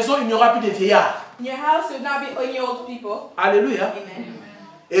 Dans ta maison, il n'y aura plus de vieillards. In your house will not be only old people. Alléluia. Amen.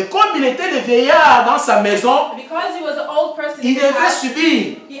 Et comme il était le vieillard dans sa maison, Because he was an old person in il his devait house,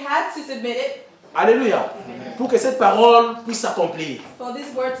 subir. he had to submit it Alléluia. Pour que cette parole puisse s'accomplir. for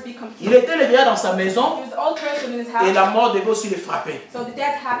this word to be complete. Il était le vieillard dans sa maison He was an old person in his et house, la mort devait aussi le frapper. so the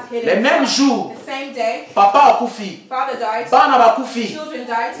death had hit Le him. même jour, The same day, papa akufi, father died, bana bakufi. children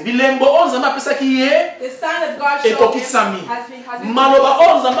died. Bilembo oyo Nzambe apesaki ye The sign that God showed him ekokisami. has been Maloba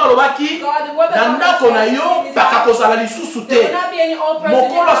oyo Nzambe alobaki God, the word that na God ndako na has yo spoken in his baka house, kozala lisusu there will te. not be any old person in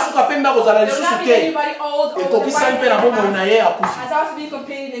Mokolo your house. asuka pe mbe akozala There will lisusu not be te. anybody old over the Ekokisami mpe na Bible bomoi na ye akufi. has also been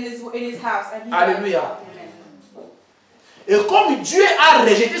completed in his house. And he Alléluia. died. Amen. Et comme Dieu a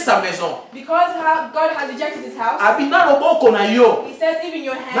rejeté sa maison, Because God has rejected his house, abi na loboko na yo, he says even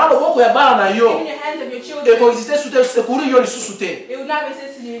your na hands, loboko ya bana na even yo, your hands of your children, ekoexiste sous te sekuri yo lisusu te. it will not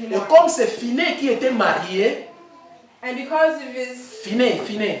resist you Et anymore. comme c'est Finé qui était marié, And because of his,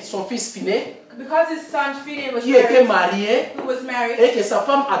 Finé, son fils Finé, because his son Phinehas was qui était married, marié, who was married, et que sa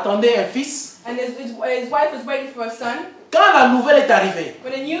femme attendait un fils, and his wife was waiting for a son, quand la nouvelle est arrivée,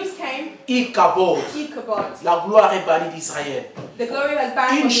 when the news came, Ichabod, Ichabod, la gloire est bannie d'Israël. the glory has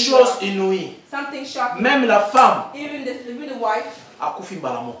back Une from chose Israel. inouïe, Something shocking. même la femme Even the wife a kufi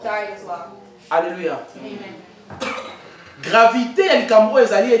mbalamo. died as well. Alléluia. Amen. Gravité ya likambo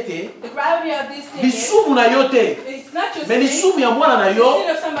ezali ete. The gravity of this thing Lisumu na yo te. it's not just Mais lisumu ya mwana na the yo. sin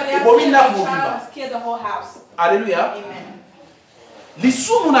of somebody else Ebomi killing ndako the child mobimba. has killed the whole house. Alléluia. Amen.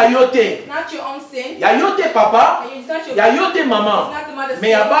 Lisumu na yo te. Not your own sin. Ya yo te papa. It's not your Ya yo te mama. It's not the mother's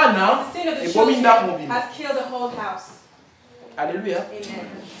Mais ya sin. bana. The sin of the Ebomi ndako children mobimba. has killed the whole house. Alléluia. Amen.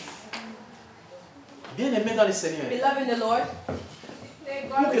 Bien aimé dans le Seigneur. Beloved in the Lord,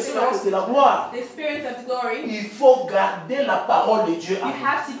 Pour que cela cause de la gloire, the experience of the glory, il faut garder la parole de Dieu. you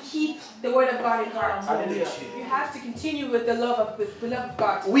have to keep the word of God in heart. Alléluia. You have to continue with the love of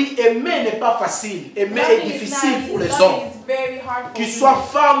God. Oui, aimer n'est pas facile. Aimer est Loving is difficile not pour les easy. hommes. Loving is very hard for Qu'ils you. soient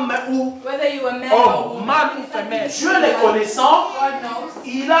femmes ou Whether you are man hommes, or woman, mâles ou it's not femelles. easy. Dieu les connaissant, God knows.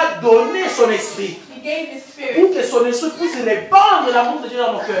 il a donné son esprit He gave His Spirit pour que son esprit puisse répandre l'amour de Dieu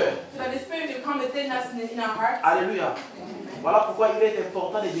dans nos cœurs. so that the Spirit will come within us in our hearts. Alléluia. Voilà pourquoi il est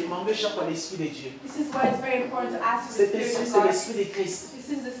important de demander chaque fois l'esprit de Dieu. This is why it's very important to ask for the Cet Spirit esprit, of c'est God. l'esprit de Christ. This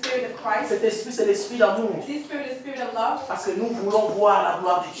is the Spirit of Christ. Cet esprit, c'est l'esprit d'amour. This Spirit is the Spirit of love Parce que nous voulons voir la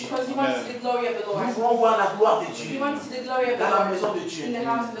gloire de Dieu. because we want to see the glory of the Nous Lord. voulons voir la gloire de We Dieu want to see the glory of the dans la Lord maison de Dieu. in the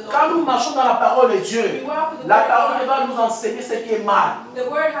house of the Quand Lord. nous marchons dans la parole de Dieu, We walk with the la word parole of va God. nous enseigner ce qui est mal. The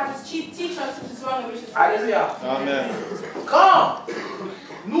word has to teach us which is wrong and which is right. Alléluia. Amen. Quand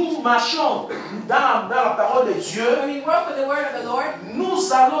nous marchons dans la parole de Dieu, When we work with the word of the Lord,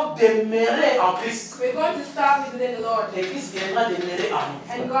 nous allons demeurer en Christ. we're going to start within the Lord, Et Christ viendra demeurer en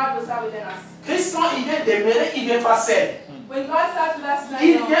nous. and God will start within us. Christ, quand il vient demeurer, il ne vient pas seul. When God starts with us,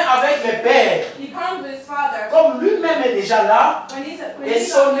 Il tonight, vient avec le Père. He comes with His Father. Comme lui-même est déjà là, When et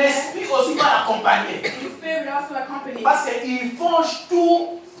he's son up there, esprit aussi va l'accompagner. His Spirit will also accompany. Parce qu'il forge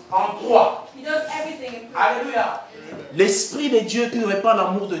tout en trois. He does everything in prayer. Alléluia. L'esprit de Dieu qui répand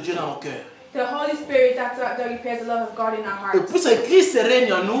l'amour de Dieu dans nos cœurs. The Holy Spirit that repairs the love of God in our Et hearts. puisque Christ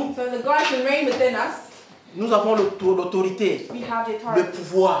règne en nous, So that God can reign within us, nous avons l'autorité, we have the le authority,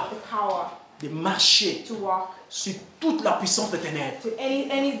 pouvoir the power de marcher to walk sur toute la puissance des ténèbres. to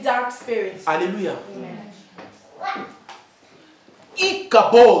any dark spirit. Alléluia. Amen.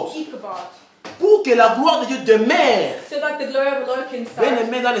 Ichabod, Ichabod. pour que la gloire de Dieu demeure. So that the glory of the Lord can Bien start.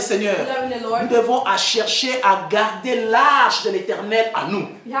 aimé dans le Seigneur, Beloved in the nous Lord, devons chercher à garder l'arche de l'Éternel à nous.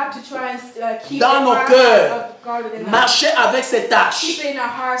 we have to try and keep Dans the nos ark cœurs, of God within us. Marcher avec cette arche. Keep it in our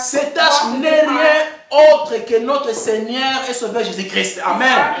hearts. Cette arche Walk with n'est this rien ark. autre que notre Seigneur et Sauveur Jésus-Christ. This Amen.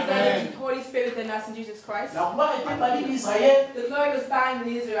 ark is the Holy Spirit within us in Jesus Christ. La gloire était bannie d'Israël The glory was bound in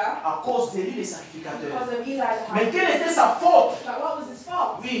Israel à cause d'Élie le sacrificateur. because of Eli the Mais high quelle priest. était sa faute? But what was his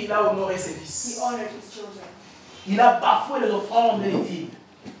fault? Oui, il a honoré ses He fils. honored his children. Il a bafoué les offrandes et les dîmes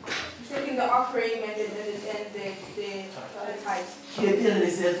He's taking the offering and the tithe qui étaient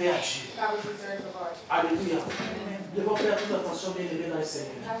réservées à Dieu. that was reserved for God. Alléluia. Nous devons faire toute attention, bien aimés dans le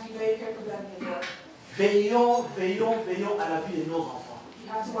Seigneur. You have to be very careful about the Lord. Veillons à la vie de nos enfants.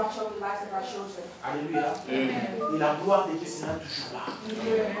 You have to watch over the lives of our children. Alléluia. Amen. Et la gloire de Dieu sera toujours là. The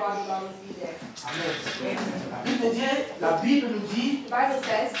glory of God will always be there. Amen. Amen. La Bible nous dit, The Bible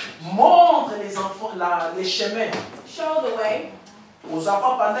says, montre les enfants, les chemins show the way aux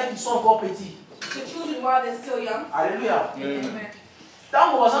enfants pendant qu'ils sont encore petits. to children while they're still young. Alléluia. Amen.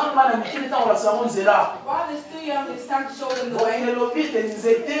 Tant que bazana mwana mokili ntango basala nzela While they're still young, it's time to show them the way. elobi ete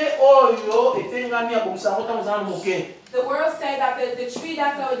nzete oyo etengami abongisa yango ntango ozala moke. The world say that the tree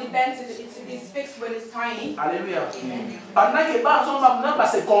that's already bent is fixed when it's tiny. Alléluia. Amen. Pendant que bazona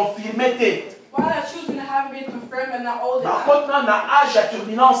base confirme te While our children haven't been confirmed and not old enough, bakoti na âge ya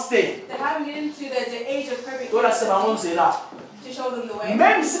turbulence te they haven't been into the age of perfect tolakisa bango maturity nzela. to show them the way.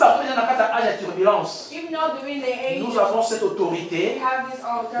 Même si bakoti na kati ya âge ya turbulence, Even though they're in the age, nous avons cette we autorité have this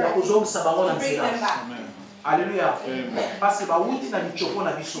ya authority kozongisa bango na to bring nzela. them back Alléluia. Parce que bauti na michoko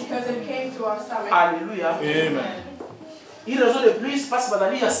na biso. because it came through our stomach. Alléluia. Une raison de plus parce que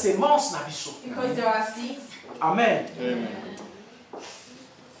bazali ya semence na biso. Because there are seeds. Amen. Amen.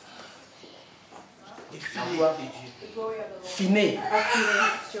 La gloire de Dieu. The glory of the Lord. Finé. Of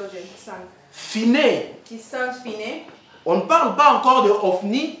His children, his son. Finé. His son's Phineas. On ne parle pas encore de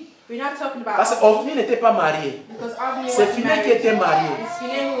Ophni We're not talking about parce que Ophni n'était pas marié. because Ophni C'est was Finé married. qui était marié. It's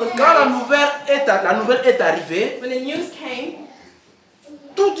Phineas who was Quand la married. nouvelle est arrivée, When the news came,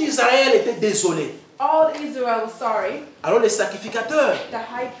 tout Israël était désolé. all Israel was sorry. Alors le sacrificateur The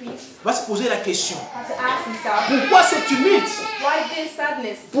high priest va se poser la question. had to ask himself, Pourquoi ce tumulte? why this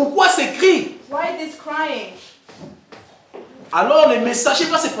sadness? Pourquoi ces cris? Why this crying? Alors le messager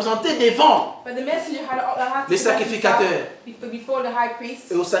va se présenter devant But the messenger had to le present sacrificateur. himself before the high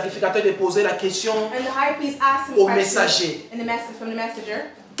priest. Et au sacrificateur de poser la question And the high priest asked him au a question messager. in the message from the messenger.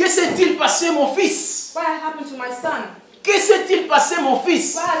 Que s'est-il passé mon fils? What has happened to my son? Que s'est-il passé mon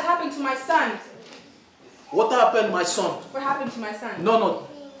fils? What has happened to my son? What happened, my son? What happened to my son? Non, non.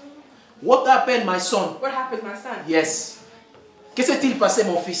 What happened, my son? What happened to my son? Yes. Que s'est-il passé,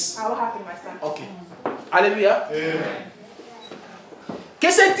 mon fils? What happened to my son? Ok. Alléluia. Que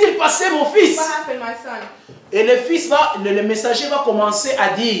s'est-il passé, mon fils? What happened to my son? Et le fils va, le messager va commencer à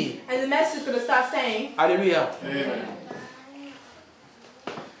dire. And the message is going to start saying. Alléluia.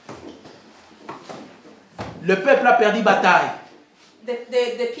 Le peuple a perdu bataille.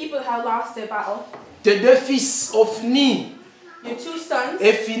 The people have lost their battle. Tes deux fils, Ophni Your two sons,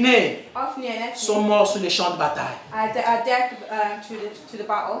 et Phiné, Ophni and Ephni, sont morts sur les champs de bataille. are dead to the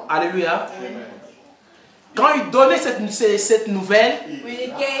battle. Alléluia. Quand il donnait cette nouvelle, When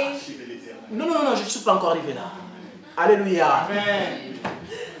it gave, non, je ne suis pas encore arrivé là. Alléluia.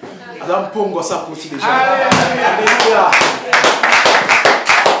 Adam Pongo, ça pour déjà. Alléluia.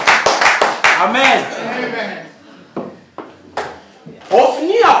 Amen.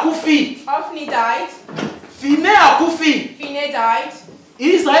 Ophni a Koufi. Ophni died. Phiné a Koufi. Phiné died.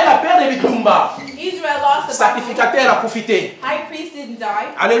 Israël a perdu le Bitumba. Israel lost the battle. Sacrificateur a profité. High priest didn't die.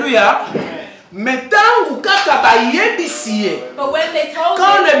 Alléluia. Mais tant que But when they told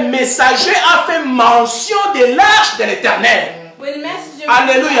quand him, le messager a fait mention de l'arche de l'Éternel, when the messenger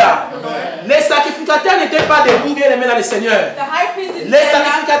alléluia, les sacrificateurs n'étaient pas debout bien aimés dans le Seigneur. the high priest didn't Les stand up.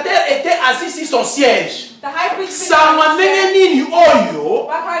 sacrificateurs étaient assis sur son siège. The high priest didn't Sama stand ndenge up. nini oyo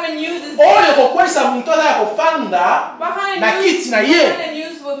What kind of news is oyo this? kokwesa muntu aza ya kofanda What kind na of kiti news? na What ye. kind of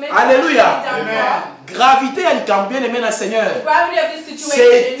news will make Alléluia. us sit down for? Gravité ya likambo bien aimé dans le Seigneur. The gravity of this situation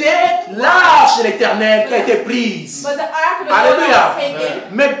C'était l'arche de l'Éternel qui a été prise. was the ark of the Lord Alléluia. was taken.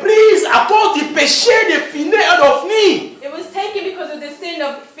 Mais prise à cause du péché de Phiné et d'Ophni. It was taken because of the sin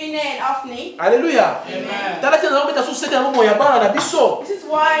of Phiné and Ophni. Alléluia. Talaki na ngombe tasu sete na ngombe ya bana na biso. This is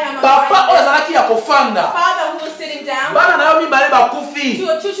why I'm Papa oyo a azalaki ya kofanda. father who was sitting down. Bana na yo mibale bakufi.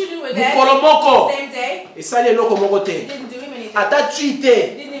 Two children were dead. Mokolo moko. Same day. Esali eloko moko It te. didn't do him anything. Ata tui te.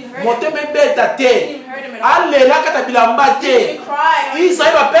 Didn't even hurt him. Motema ebeta te. Didn't hurt him at all. Alela kata bilamba Didn't te. even cry.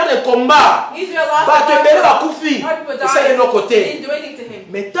 Israël va perdre combat. Israel lost Bato the ebele battle. bakufi. Other people Esali died. eloko It te. didn't do anything to him.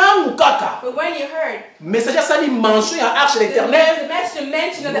 Mais tangu kaka But when you heard messager asali mention ya arche de the l'Éternel. messenger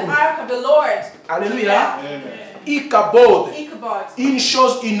mention of the ark of the Lord, Alléluia. Ikabod. Ichabod, Une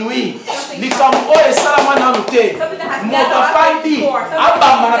chose inouïe. Likambo oyo esalama nanu te. Moto afandi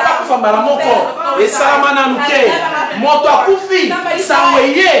abamba na takufa mbala moko esalama nanu te. Moto akufi sango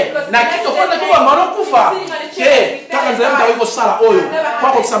eye na kiti ofanda kobamba nokufa te. Kaka nzela mutaki kosala oyo po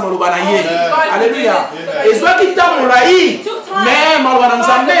akokisa maloba na ye. Alléluia. Ezwaki ntango molayi me maloba na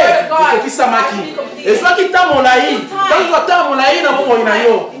Nzambe ekokisamaki. Ezwaki ntango molayi ntango ntango molayi na bomoi na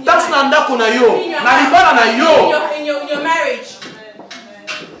yo ntango na ndako na yo na libala na yo. in your marriage.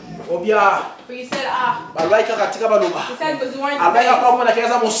 Obia But you said, balwai kaka tika baloba. he said because you wanted to Abaya say pa mwana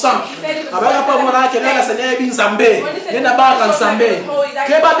keza mosantu. Abaya pa mwana keza na Seigneur bi Nzambe. Nenda baka Nzambe.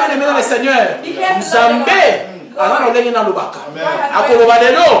 Keba bene mena le Seigneur. Nzambe ana olengi na lobaka. Akoloba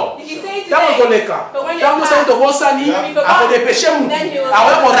lelo. Tango koleka. Tango sa to bosani akodepeshe mu.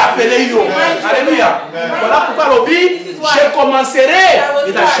 Awa ko rappeler yo. Alléluia. Voilà pourquoi lobi je commencerai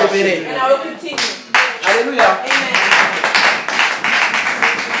et j'achèverai. and I will continue. Alléluia. Amen.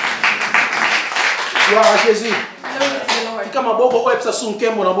 Gloire à Jésus. Glory to the Lord. Kama boko oyo pesa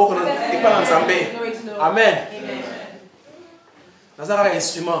sunkembo na boko na ikpa Nzambe. Glory to the Lord. Amen. Amen. Nazaka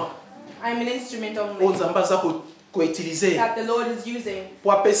instrument. I'm an instrument O only Nzambe aza ko-utiliser that the Lord is using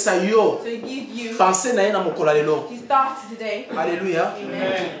po apesa yo to give you pensée na ye na mokolo lelo. his thoughts today. Alléluia.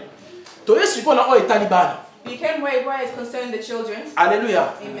 Amen. Toyesu mpo na oyo etali bana. You can wait where it's concerning the children.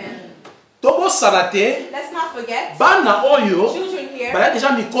 Alléluia. Amen. Tobosala te Let's not forget, bana oyo children here, baya deja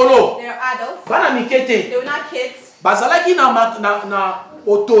mikolo. they're adults. Bana mike te. They were not kids. Bazalaki na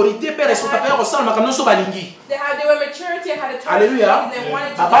autorité pe responsabilité ya kosala makambo nyonso balingi. They were maturity, had a touch, Alléluia. and they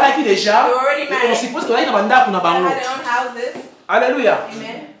wanted to Babalaki déjà. They were already married. On suppose que bazalaki na bandako na They bango. had their own houses. Alléluia.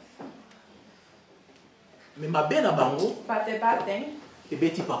 Amen. Mais mabe na bango But the bad thing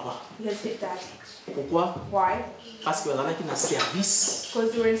ebeti papa. is hit that. Pourquoi? Why? Parce que bazalaki na service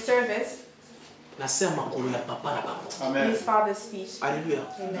Because they were in service na se makolo ya papa na bango. in his father's feet. Alléluia.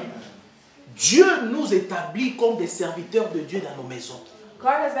 Amen. Dieu nous établit comme des serviteurs de Dieu dans nos maisons.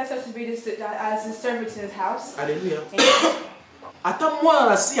 God has blessed us to be as his servants in his house. Alléluia. Amen. Ata mwana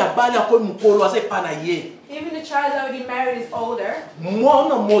na si ya bali akoyi mukolo aza epa na ye. Even the child already married is older.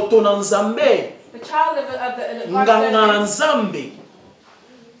 Mwana moto na Nzambe. The child of the Nganga na God's servant, Nzambe.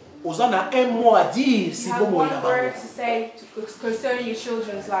 Oza na un mot à dire si you have bomo one na word bango. to say concerning your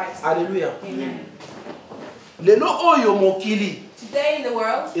children's lives. Alléluia. Amen. Lelo oyo mokili Today in the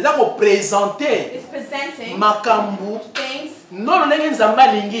world, eza ko présenter it's presenting makambu things Non lolenge nzamba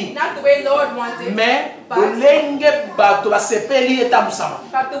lingi. Not the way Lord wanted. Mais lolenge bato basepeli etabusama.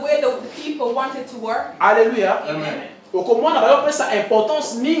 But the way the people wanted to work. Alléluia. Amen. Okomona ba pesa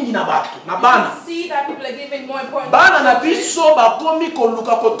importance mingi na bato, na bana. See that people are giving more importance. Bana na biso bakomi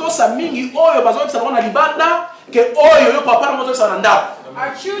koluka kotosa mingi oyo bazobisa na libanda ke oyo yo papa na mozo na ndako.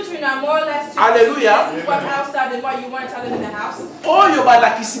 Our children are more or less Hallelujah. This is what's outside than what you want to tell them in the house. Oyo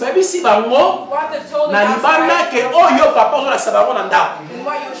balakisi babisi bango What they've told them na libanda ke oyo papa zo na sabango na ndako. And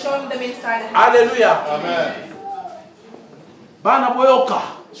what you're showing them inside the house. Hallelujah. Amen. Bana boyoka.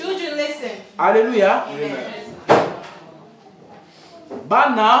 Children, listen. Hallelujah. Amen.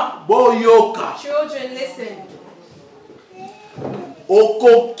 Bana boyoka. Children, listen.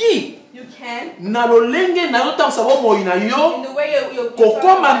 Okoki. You can. Na lolenge na yo tamsa bo moyi na yo. In the way you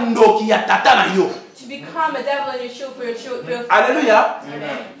Kokoma ndoki ya tata na yo. to become a devil in your shoe for your children. Hallelujah.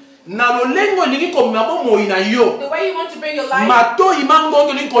 Amen. Na lolengo lingi komina bo moyi na yo. The way you want to bring your life. Mato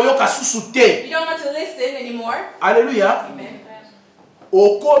imangongo lingi koyoka susu te. You don't want to listen anymore. Hallelujah. Amen.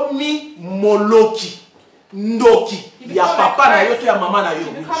 Okomi moloki. Ndoki ya papa na yo to ya mama na yo. You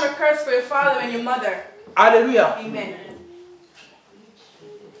become a curse for your father and your mother. Hallelujah. Amen.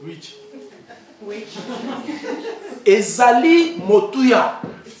 Which? Ezali motuya.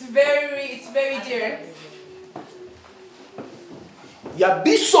 It's very dear. Ya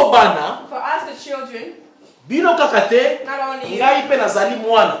biso bana. For us the children. Bino kakate. Not only you. Ngai pe nazali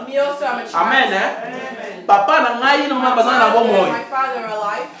mwana. Me also am a child. Amen. Amen. Papa na ngai na mama bazana na bomoyi. My father are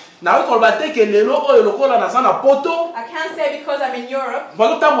alive. Na yo koloba te ke lelo oyo lokola naza na poto. I can't say because I'm in Europe.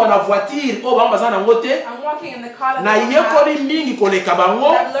 Bazotambola na voiture oyo bango baza nango te. I'm walking in the car that Na yekoli mingi koleka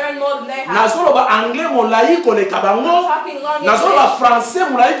bango. I've learned more than they have. Nazoloba anglais molai koleka bango. Talking long Nazoloba français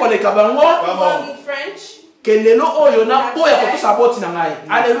molai koleka bango. long in French. Ke lelo oyo na boya kotosa boti na ngai.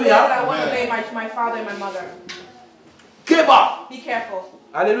 Alléluia. I want to obey my father and my mother. Keba. Be careful.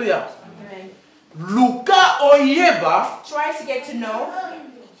 Alléluia. Amen. Luka oyeba. Try to get to know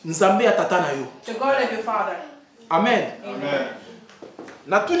Nzambe ya tata na yo. the God of your father. Amen. Amen.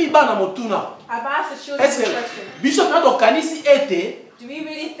 Natuni bana motuna. I've asked the children Est-ce this que question. biso na do kanisi ete Do we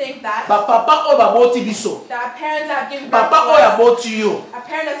really think that ba papa oyo baboti biso. our parents have given birth Papa to oyo us, aboti yo. our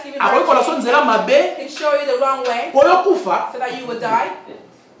parents have given Akoki kola birth so to you, nzela mabe can show you the wrong way po yo kufa. so that you will die?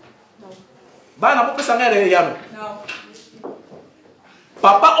 Bana popesa ngai yano. No.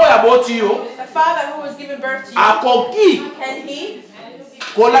 Papa oyo aboti yo. The father who was given birth to you, Akoki can he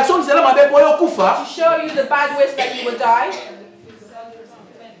kola so nzela mabe po yo kufa. to show you the bad ways that you will die?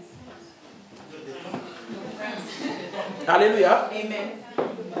 Alléluia. Amen.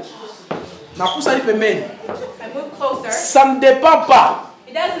 Nakusali pembeni. I move closer. Ça ne dépend pas.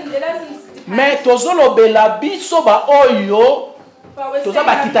 It doesn't depend. Mais tozolobela biso ba oyo But we're toza saying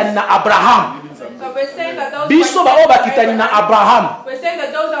that, bakitani na Abraham. but we're saying that those Biso ba oyo bakitani na Abraham. we're saying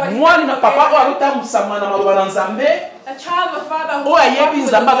that those are Mwani na papa oyo alutambusa na maloba na Nzambe. a child of a father who Oyo ayebi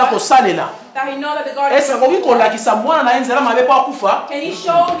Nzambe aza kosalela. that he knows that the God Est-ce akoki kolakisa mwana na ye nzela mabe po akufa? can he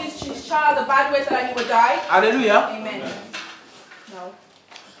show his child the bad ways so that he will die? Alléluia. Amen. No.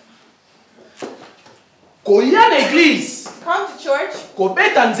 Koya na église. Come to church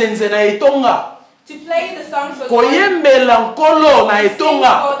Kobeta nzenze na etonga. to play the songs for the Lord, Koyembela nkolo na sing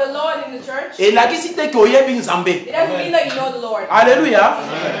etonga. for the Lord in the church. Elakisi te ke oyebi Nzambe. It doesn't mean that you know the Lord. Alléluia.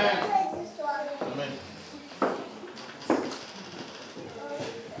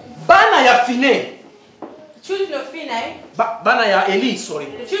 Bana ya Fine. The children of Phineas, Bana ya Eli, sorry.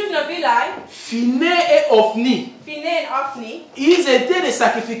 the children of Eli, Fine et Ophni. Phineas and Ophni, Ils étaient des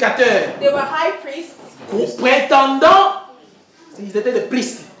sacrificateurs. they were high priests, Prétendant, ils étaient des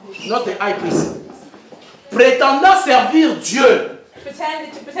priests, not des high priests. Prétendant servir Dieu.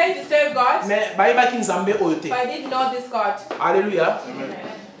 pretended to serve God, Mais bayebaki Nzambe oyo te. but I didn't know this God. Alléluia.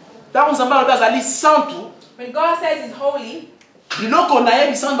 Ntango Nzambe alobi azali santu, When God says He's holy, biloko na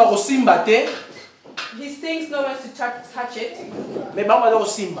ye bisango bakosimba te, His things no one to touch it, mais bango baza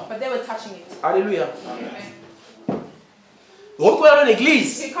kosimba. but they were touching it. Alléluia. Okoya na If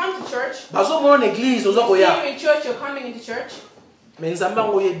l'église, you come to church, bazomona na église oza see koya, you in church, you're coming into church, mais Nzambe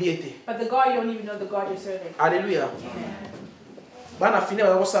yango oyebi ete. but the God you don't even know the God you're serving. Alléluia. Bana Fine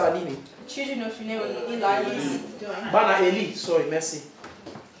baza kosala nini? The children of Phineas and Eli was doing. Bana Eli, sorry, merci.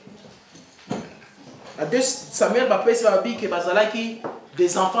 À 2 Samuel bapesi babi ke bazalaki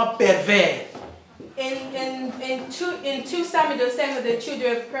des enfants pervers. In 2 Samuel, they were saying that the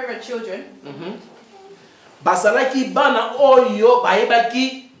children of pervert children. Bazalaki bana oyo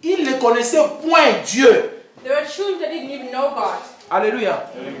bayebaki, ils ne connaissaient point Dieu. There were children that didn't even know God. Alléluia.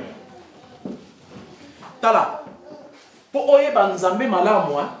 Tala. Po oyeba Nzambe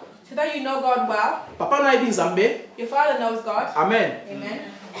malamu, To So that you know God well. Papa na yebi Nzambe. Your father knows God. Amen. Amen.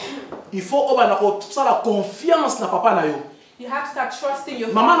 Il faut obana ko la confiance na papa na yo. You have to start trusting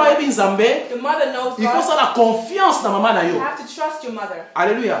your Maman na father. yebi Nzambe. Your mother knows Il faut God. la confiance na maman na yo. You have to trust your mother.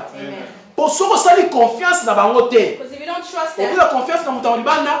 Alléluia. Amen. Pour soko sali confiance na bango te. Because if you don't trust Obi them, la confiance na mutu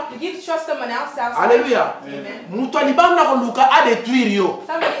libanda. you give trust someone else outside. Alléluia. Amen. Mutu libanda ko luka a détruire yo.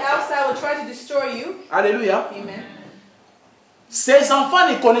 Somebody outside will try to destroy you. Alléluia. Amen. Ces enfants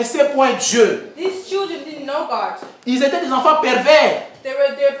ne connaissaient point Dieu. These children didn't know God. Ils étaient des enfants pervers. They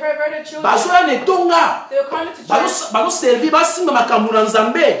were perverted children. Bazoya netonga. They were coming to church. Bazo servi basimba makambo na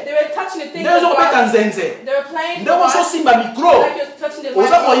Nzambe. They were touching the things Ndezo of kobeta God. nzenze. They were playing for Ndeko God. so simba micro. Like you're touching the Oza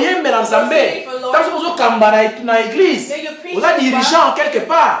Bible. koyembela Nzambe. Tanso ozo kamba na église. Then you're preaching Oza to dirigeant quelque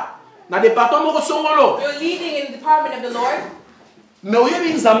part. Na département moko songolo. You're leading in the department of the Lord, Mais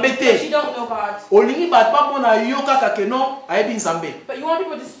oyebi Nzambe but te. you don't know God. Olingi bato bamona yo kaka ke non ayebi Nzambe. But you want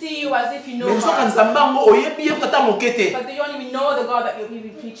people to see you as if you know Mais soka God. Nzambe ngo oyebi ye kata moke te. But they don't even know the God that you'll be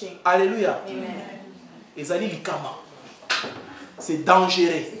preaching. Alléluia. Amen. Ezali likama. C'est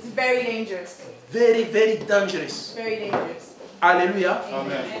dangereux. It's very dangerous. Very, very dangerous. Very dangerous. Alléluia.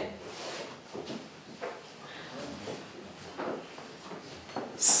 Amen.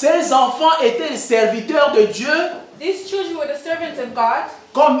 Ces enfants étaient les serviteurs de Dieu, These children were the servants of God,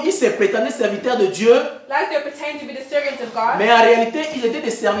 comme ils se prétendaient serviteurs de Dieu, like they pretend to be the servants of God, mais en réalité, ils étaient des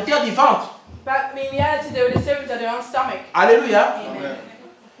serviteurs du ventre. but in reality they were the servants of their own stomach. Alléluia. Amen.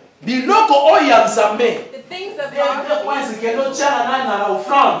 Biloko oyo ya Nzambe. The things of God na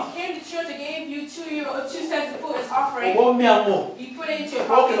offrande. came to church and gave you 2 cents of food as offering. Obomi yango. You put it into your Ok,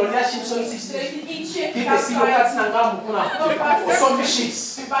 pocket on y a chips, on y a chips. so you can eat chips Kite si lokati outside. na ngambu kuna. Osombi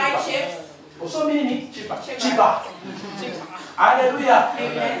chips. You buy chips. Osombi nini? Chipa. Alléluia.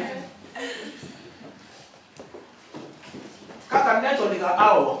 Amen. Kaka neto lika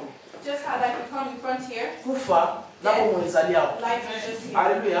awa. Just how like you come in front here, Kufa na komo ezali awa. life is just here.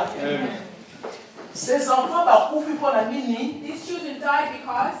 Alléluia. Ces enfants bakufi mpona nini? These children died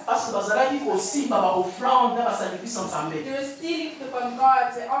because Parce que bazalaki kosimba ba offrande na ba sacrifice en Nzambe. they were stealing from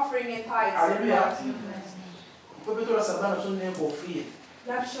God, the offering and tithes. Alléluia. Faut plutôt la sabana so ne ko offrir.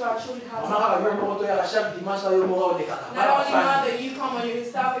 You have to show our children how to Mama ka yo offer. moko to ya chaque dimanche yo moko de kaka. Not only mother, you come on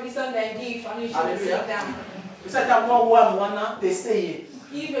yourself every Sunday and give, and you should Alléluia. sit down. Bisa ta mwa wa mwana tester.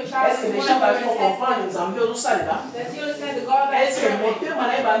 Give your child Est-ce que one les gens word vont and comprendre test Nzambe ozo salela? it. Does he understand the God that is Est-ce que serving? motema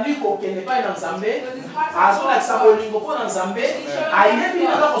na ye bandi kokende pa na Nzambe? Does his heart Azolakisa God? bolingo mpo na Nzambe? Ayebi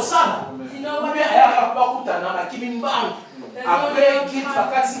na kosala? Does he know Ou what bien to ayaka do? bakutana bakimi mbangu. Does he know Après what guide to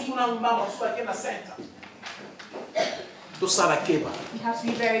bakati kuna mbangu asuka ke na centre. Tosala keba. You have to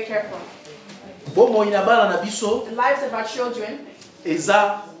be very careful. Bomoi na bana na biso The lives of our children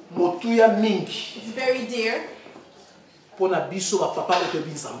eza motuya mingi is very dear mpona biso bapapa oyo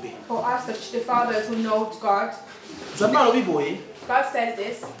toyebi Nzambe. for us, the fathers who know God. Nzambe alobi boye, God says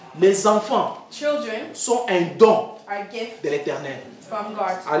this: les enfants children sont un don are a gift de l'Éternel. from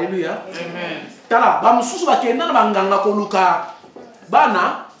God. Alléluia. Amen. Tala bamosusu bakenda na banganga koluka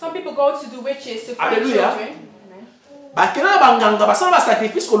bana Some people go to the witches to find Hallelujah. children. bakenda na banganga basala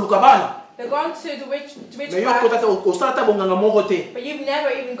basacrifice koluka bana. They're going to the Mais yo witchcraft, kota te osala ta bonganga moko te. but you've never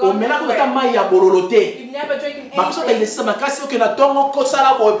even gone Omela to kota it. mai ya bololo te. You've never drinking Babiso anything. exercice makasi oke na tongo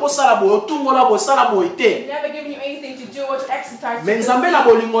kosala boye posala boye otungola boye sala boye te. You've never given you anything to do or to exercise. Mais Nzambe na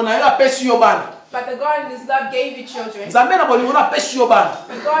bolingo na yo apesi yo bana. But the God in His love gave you children. Nzambe na bolingo na apesi yo bana.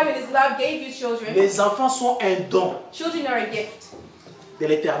 The God in His love gave you children. Les enfants sont un don Children are a gift de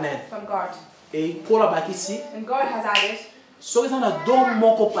l'Éternel. from God. Et pour la bakisi, And God has added, so ils ont un don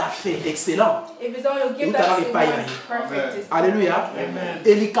moko parfait, excellent. if His own gift Nous that's t'avons the pas one aimé. perfect is Alléluia.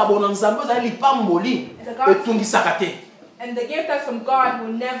 Et likabona Nzambe ozali lipamboli etungisaka te. and the gift that's from God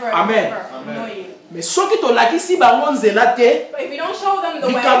will never Amen. ever annoy you. Mais soki tolakisi bango nzela te, But if you don't show them the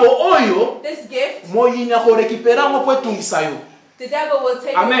likabo way, oyo this gift, moyini akorekipera yango mpo etungisa yo. the devil will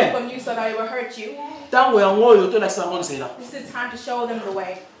take Amen. it from you so that it will hurt you. Ntango yango oyo tolakisa bango nzela. This is time to show them the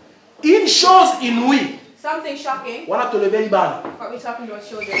way. Une chose inouïe, Something shocking, wana tolebeli bana. what we're talking to our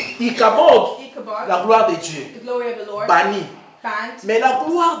children. Ikabod, Ichabod, la gloire de Dieu. the glory of the Lord, Bani. banned. Mais la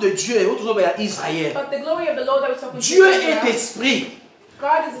gloire de Dieu est autour de Israël. But the glory of the Lord that we're talking Dieu to est Israel, esprit.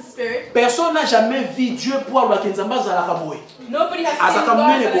 God is a spirit. Personne n'a jamais vu Dieu pour avoir Nzambe azalaka boye. Nobody has Aza seen God so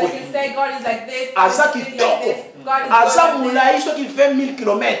kamene that they boy. can say God is like this, Aza God is like kitoko. this, God is Aza like this. mulai soki 20 000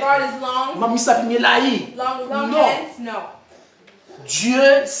 km. God is long, Mamisapi milai. long Non. hands? No.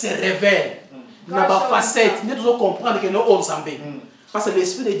 Dieu se révèle. Na ba facette, nous devons comprendre que nous sommes Nzambe. Parce que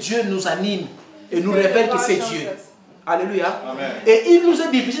l'esprit de Dieu nous anime et nous révèle que c'est Dieu. Alléluia. Amen. Et il nous est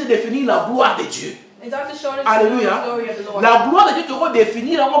difficile de définir la gloire de Dieu. Alléluia. La gloire de Dieu te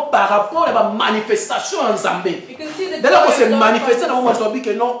redéfinit par rapport à la manifestation en Zambé. Dès lors qu'on se manifeste dans le monde, on dit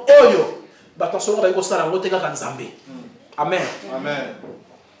que non, oyo. Amen. Amen.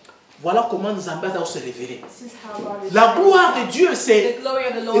 Voilà comment Zambé va se révéler. La gloire de Dieu, c'est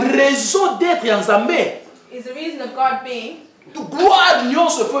raison d'être en Zambé. Gloire d'union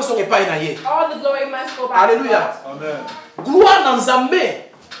se fait sur les païnaïers. Alléluia. Amen. Gloire dans Zambé.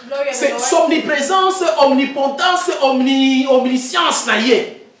 C'est omniprésence, omnipotence, omniscience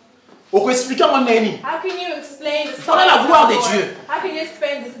naïe. On peut expliquer mon ami. Voilà la gloire de Dieu.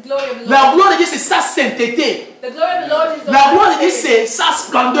 La gloire de Dieu, c'est sa sainteté. La gloire de Dieu, c'est sa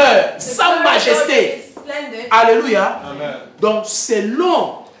splendeur, sa majesté. Alléluia. Amen. Donc,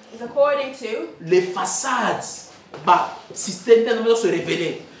 selon les façades, système de se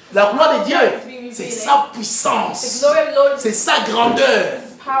révéler. La gloire de Dieu, c'est sa puissance, c'est sa grandeur.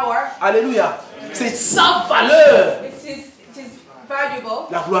 Alléluia. C'est sa valeur.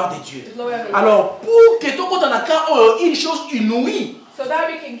 La gloire de Dieu. Alors, pour que tu aies une chose inouïe,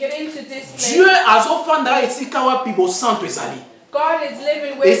 Dieu a offert ici kawa pibo centre ezali.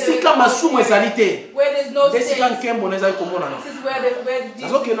 Et si quand ma somme est alité, c'est quand quelqu'un est commun.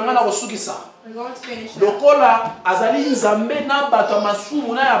 Donc il y a un qui ça. Le cola azali nzambe na bato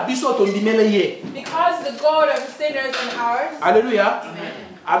masumu na ya biso to ndimele ye. Because the God of sinners and ours. Alléluia.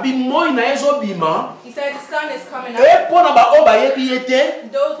 Abi moi na ezobima. He said the sun is coming up. Et pour na ba oba yebi ete.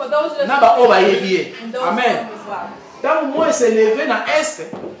 For those na ba oba yebi. Amen. Tant moi se lever na est.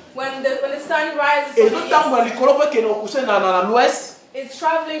 When the sun rises. Et tout temps moi likolo pe ke no coucher na l'ouest. It's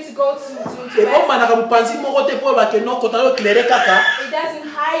traveling to go to west. Et bon manaka mupanzi moko te po ba ke no kota yo clairer kaka. It doesn't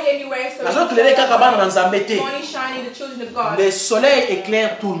hide anywhere, so nazo clairer kaka bana na nzambe te. Only shining the children of God. Le soleil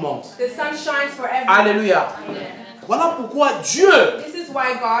éclaire tout le monde. The sun shines for everyone. Alléluia. Voilà pourquoi Dieu, this is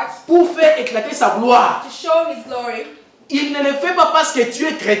why God, pour faire éclater sa gloire, to show his glory, il ne le fait pas parce que tu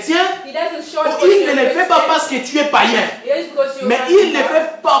es chrétien, he doesn't show ou il ne le fait pas parce que tu es païen, mais il le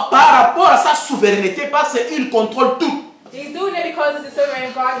fait pas par rapport à sa souveraineté parce qu'il contrôle tout. He's doing it because it's the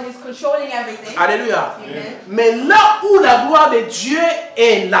sovereign God and he's controlling everything. Alléluia. Amen. Mais là où la gloire de Dieu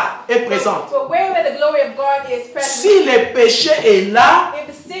est là, est présente. But wherever the glory of God is present, si le péché est là, if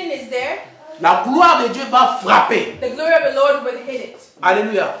the sin is there, la gloire de Dieu va frapper. The glory of the Lord will hit it.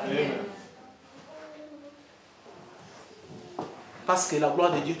 Alléluia. Amen. Parce que la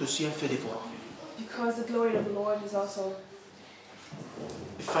gloire de Dieu est aussi un feu de voir. Because the glory of the Lord is also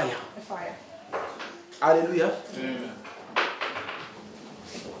fire. A fire. Alléluia. Amen.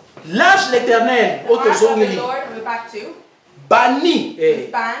 L'ange l'éternel, banni,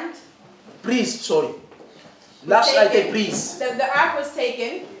 prise, sorry. L'arche a été prise. The ark was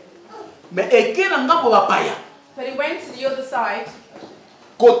taken. Mais équina ngambo ba paya. But it went to the other side.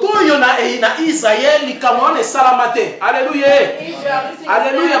 Koto yo na Israël likamwa ne salamate. Alléluia.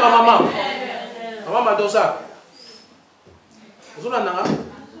 Alléluia ma maman. Maman madoza. Zuna nanga.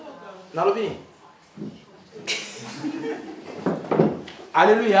 Nalobi.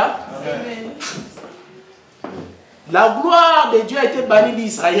 Alléluia. Amen. La gloire de Dieu a été bannie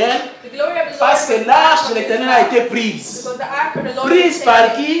d'Israël parce que l'arche de l'Éternel a été prise. Prise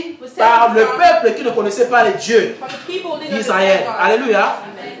par qui? Par le peuple qui ne connaissait pas le Dieu d'Israël. Alléluia.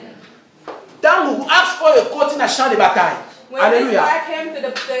 Tant que l'arche continue à champ de bataille. Alléluia.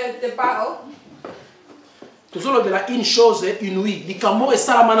 Toujours de la une chose inouïe. L'ikamo est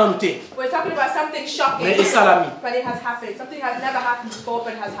salamana nouté. We're talking about something shocking. Mais est salami. But it has happened. Something has never happened before,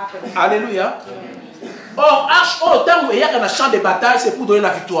 but it has happened. Alléluia. Or, autant où il y a un champ de bataille, c'est pour donner la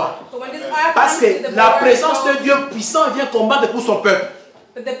victoire. Parce que la présence de Dieu puissant vient combattre pour son peuple.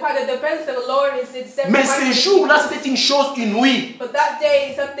 Mais ce jour-là, c'était une chose inouïe.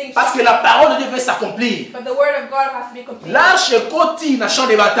 Parce que la parole de Dieu veut s'accomplir. L'arche continue dans le champ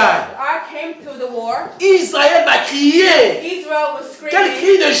de bataille. Israël va crier. Quel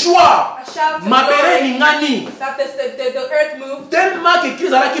cri de joie! Mabere ningani. Tellement que cri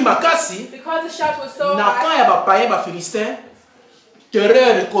zalaki makasi. Na quand ya ba païen ba philistin,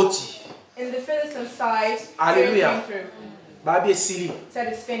 terreur de koti. Alléluia.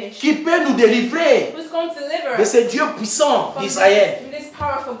 Qui peut nous délivrer de ce Dieu puissant d'Israël?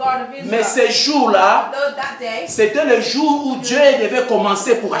 Mais ce jour-là, c'était le jour où Dieu devait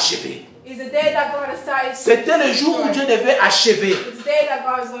commencer pour achever. C'était le jour où Dieu devait achever.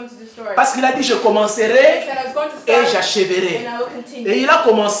 Parce qu'il a dit, je commencerai et j'achèverai. Et il a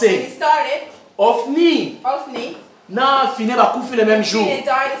commencé. Ofni. Na fini ba kufi le même jour.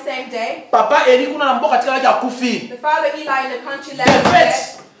 Papa Eli kuna na mboka tika ya kufi. De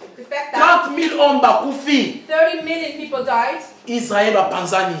fait, 30 000 hommes bakoufi. 30 million people died. Israël a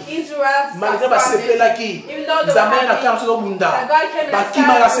panzani. Israel Malgré ba sepelaki. Even though they were Zamena happy na kanso bunda. that God came and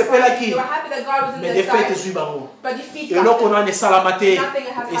Bakima la sepelaki. they were happy that God was in Mais their défaite side. ezui bango. But defeat Eloko happened. na ne salamate.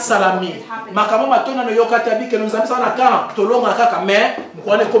 Et salami. Makamo matona no yokati abike no nzamisa na kan. Tolonga kaka mais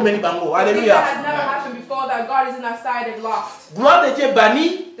mukwane komeni bango. That Alléluia. has never happened before that God is in our side and lost. Gloire de Dieu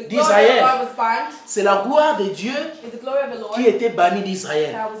bannie The glory of d'Israël. God was banned. C'est la gloire de Dieu It's the glory of the Lord qui était bannie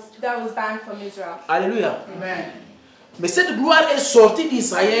d'Israël. that was banned from Israel. Alléluia. Amen. Mais cette gloire est sortie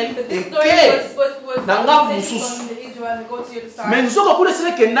d'Israël But et this glory was Nanga taken mususu. from Israel and go to the other side. mais nzoko kule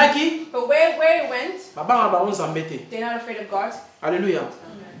sele kendaki But where it went, babanga bango nzambe te. they're not afraid of God. Alléluia.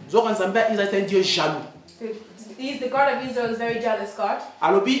 Nzoko nzambe Israël est un Dieu jaloux. The God of Israel is a very jealous God.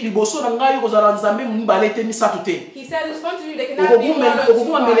 Alobi liboso na ngai kozala nzambe mibale te misatu te. He said in front of you they cannot be one or two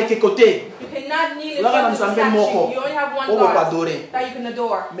okokuma gods. meleke kote. You cannot kneel in Olaka na front of the nzambe moko. statue. You only have one Obo God padore. that you can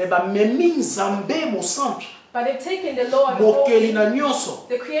adore. Mais bamemi nzambe mo centre. But they've taken the Lord, the whole Mokeli thing, na nyonso.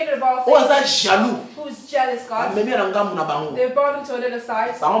 the creator of all O aza things, jaloux. who is jealous God. Bamemi na ngambu na bango. They brought him to another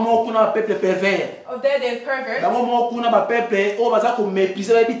side. Bango moko kuna ba peuple pervers. Of there they're perverts. Bango moko kuna ba peuple o baza ko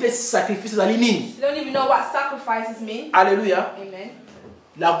mépriser ba bité sacrifice za nini. They don't even know what sacrifices mean. Alléluia. Amen.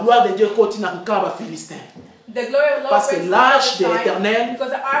 La gloire de Dieu continue à kaba Philistin. The glory of the Lord Parce que went l'âge de through the l'Éternel because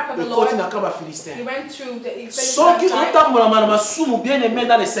the ark of the le Lord, continue à kaba Philistin. he went through the Ceux qui side. ont tambola masumu bien aimé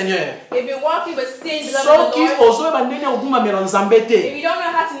dans le Seigneur. If you're walking with sin, beloved Ceux of qui the Lord, osent bandene oguma mela nzambe if te. you don't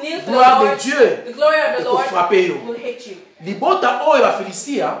know how to kneel for the Gloire de Lord, Dieu. the glory of the Et Lord frapper yo. will hit you. Libota oyo ba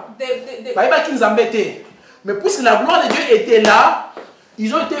Philistia. The Bayebaki nzambe te. Mais puisque la gloire de Dieu était là,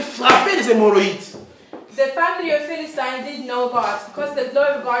 ils ont été frappés des hémorroïdes. family of Philistines didn't know God. Because the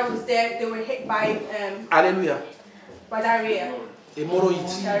glory of God was there, they were hit by Alléluia. diarrhea.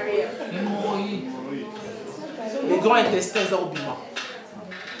 Hémorroïdes. Diarrhea. Les grands intestins ça obima.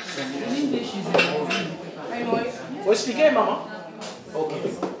 Hemorrhoids. Vous expliquez maman? OK.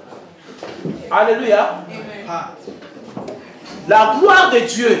 Alléluia. Amen. La gloire de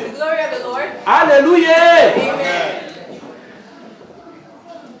Dieu. The glory of the Lord. Alléluia. Amen.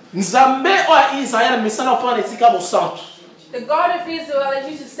 Nzambe o Israël misana fa na sika bo centre. The God of Israel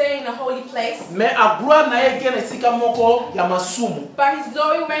used to stay in the holy place. Mais a gloire na yeke na sika moko ya masumu. But his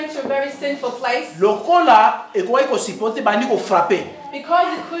glory went to a very sinful place. Lokola ekoki ko supporter bandi ko frapper. Because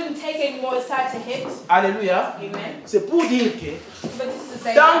it couldn't take any more aside to hit. Alléluia. Amen. C'est pour dire que But this is to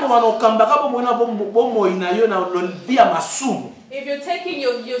say tango that manokambaka bomona bomoi na yo na lolvi ya masumu. if you're taking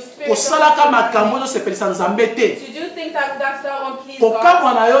your spirit Kosalaka makambo zo sepelisa nzambe te. to do things that won't please God,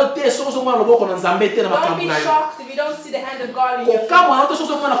 Kokamwa na yo te soko so mwana loboko na nzambe te na don't makambo be na yo. shocked if you don't see the hand of God in your Kokamwa na life. yo te soko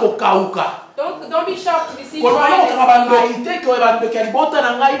so mwana kokauka. Don't be shocked if you see Kolobana dryness kokanga in your life. bandoki te ko bandoki ya libota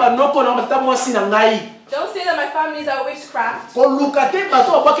na ngai banoko na matata mwasi na ngai. Don't say that my families are witchcraft. Koluka te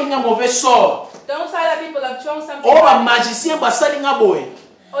bato babwaki nga mauvais sort. Don't say that people have thrown something. O ba magicien basali nga boye.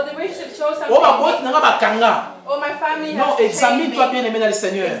 Or the witch have thrown something. O ba boti na nga bakanga. Or my family Non, has examine-toi betrayed bien aimé dans le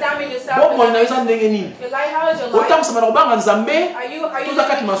Seigneur. me. Examine yourself. Bon na yo za ndenge nini? Your life, how is your life? Otamisa na kobanga nzambe. Are you Toza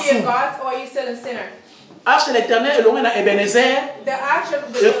kati living fear masumu. God or are you still a sinner? Arche de l'Éternel elongi na Ebenezer. The arch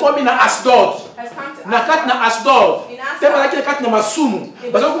of the Ekomi na Asdod. has come to Na kati na Asdod. In Asdod. Te balaki na kati na masumu.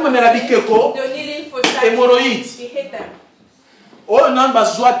 Bazali kumemela bikeko. They're kneeling for Hémorroïdes. He hit them. Oyo nani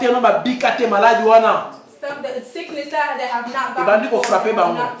bazwa te no babika te maladi wana. Some the sickness that they have not Ebandi ko gotten frapper before,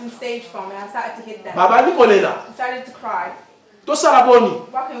 have bango. not been staged from, and I started to hit them. Babandi kolela. I started to cry. Tosala boni.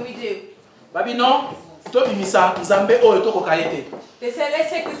 What can we do? Babi non. Tobimisa nzambe oyo tokoka ye te. They said, let's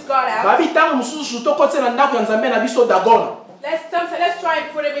take this God out. Babi tango mosusu tokotia na ndako ya nzambe na biso Dagon. Let's try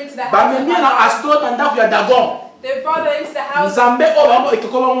and put him into the house. Bamemi of na God. Asdod na ndako ya Dagon. They brought him into the house. Nzambe oyo bango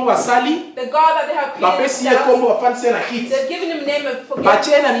ekeko bango basali. The God that they have created Bapesi ye themselves. kombo bafandisi ye na kiti. They've given him a name of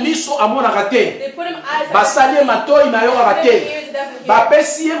Batie na forgiveness. miso amonaka te. They put him eyes that Basali ye matoi mayokaka doesn't see. te. Ears that doesn't hear.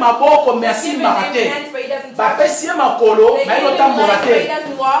 Bapesi ye maboko me They've given asimbaka him te. hands but he doesn't touch. Bapesi ye makolo They naye give him kotambola legs but he te.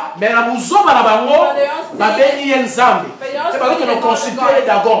 doesn't walk. Me na buzoma na bango babengi ye nzambe. Te bazoki na consulter ye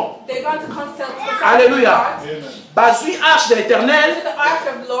Dagon. They're going to consult Alléluia. God. Bazwi arche de l'Éternel To the ark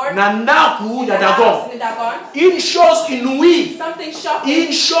of the Lord. na ndaku ya in the house Dagon. in Dagon. Une chose inouïe, Something shocking.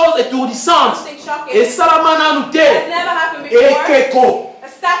 une chose étourdissante. Something shocking. Esalama nanu Has te. never happened before. Ekeko. A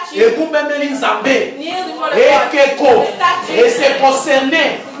statue Ekumbembeli nzambe. kneel before the God. Ekeko. A statue Et se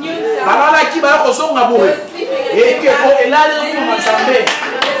concerné. knew himself. Balalaki baya kozonga He boye. was sleeping and came Ekeko back. elali okuma nzambe.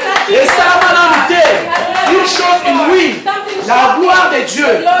 The statue Esalama nanu te. Une chose inouïe. La gloire de Dieu.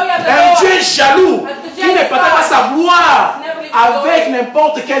 Un Dieu jaloux qui ne partage pas sa gloire avec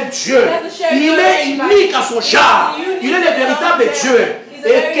n'importe quel Dieu. Il est unique à son genre. Il est le véritable Dieu.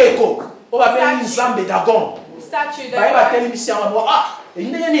 Ekeko. On va faire une zambe Dagon. statue Baye ba that teli misi yango ah Et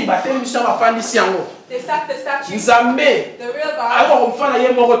il y a une bataille qui s'est faite. They sacked the statue. Nzambe. The real God. Alors on fait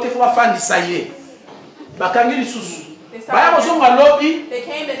la morote faut faire ça y est. Bakangi lisusu. Baya kozonga lobi. They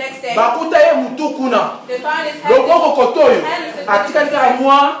came the next day. Bakuta ye mutu kuna. They found his head. Lokoko kotoyo. Atika ka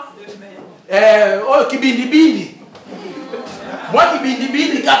moi oh kibindi bindi. Moi kibindi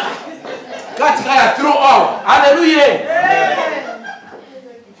bindi kaka. Katika ya trop oh. Alléluia.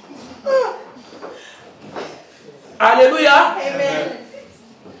 Alléluia. Amen.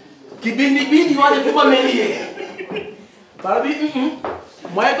 Kibindi bindi wale kuma melie. Barabi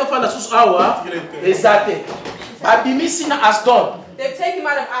moi to fa na susu awa ezate. Abimisi na Asdod. They've taken him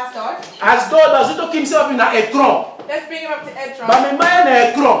out of Asdod. Asdod azuto kimse na Ekron. Let's bring him up to Ekron. Ba memaya na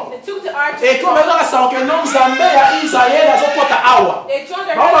Ekron. They took the ark. Ekron beka sa ke non Nzambe ya Israel azokota awa. They joined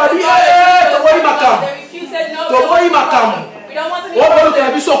their Baba hands bi to to boi makam. They refused, said no. To boi makam. We don't want to be O part bolo of te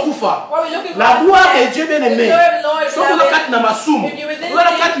it. biso kufa. What we're looking for La is gloire death. de Dieu bien-aimé. The glory of the Lord is So ko that kati na masumu. if you're within So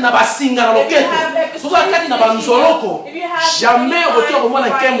ko kati na basinga na loketo. So ko kati na banzoloko. Jamais retour au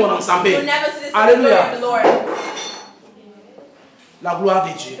na kembo na Nzambe. you'll never see this Alléluia. glory of the Lord. La gloire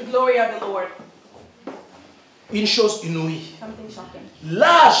de Dieu. The glory of the Lord. Une chose inouïe. Something shocking.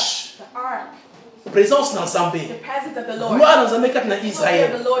 L'âge, The ark. présence dans Nzambe. The presence of the Lord. Gloire dans Nzambe kati na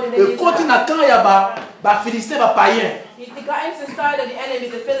Israël. Et quand na quand ya ba Philistin ba païen. They got into the side of the enemy,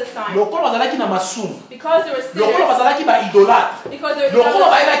 the Philistines. Lokolo bazalaki na masumu. Because they were Lokolo sinners. bazalaki ba idolâtre. Because they were Lokolo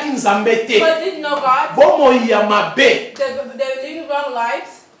idolaters. bayaki Nzambe te. Because they didn't know God. Bomo ya mabe. They were living wrong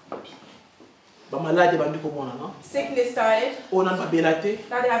lives. Ba malade bandi komona na. Sickness started. Ona ba belate.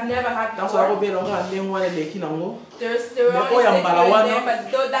 That they have never had Dans sa before. robe longa ndengwa leki nango. They were Mais only oya sick mbala here wana.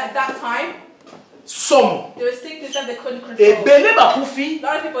 and there, but that time, Somo. there was sickness that they couldn't Et control. belé ba kufi A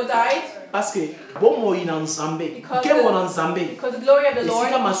lot of people died parce que bomo ina Nzambe. Kemo na Nzambe. because the glory of the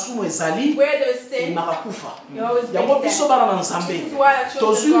Esika Lord, masumu ezali. where there is sin, Makakufa. you always Yango face biso death. bana na Nzambe. This is why our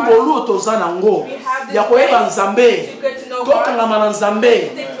children Tozwi of God ngolu toza nango. Ya koyeba Nzambe. to get to know God. Tokangama na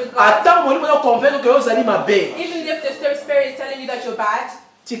Nzambe. Stick with God. Ata molimo yo convaincre que ozali mabe. Even if the spirit is telling you that you're bad,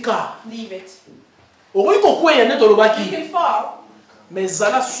 Tika. leave it. Okoki kokwenya nde You tolobaki. can fall. Mais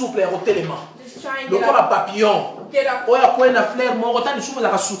zala souple ya kotelema. Just try and get Lokola up. papillon. Get up. Oya kwena fleur moko tani sumu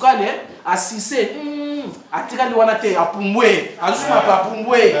ezaka sukale asise. Atikali wana te apumbwe. Azuma pa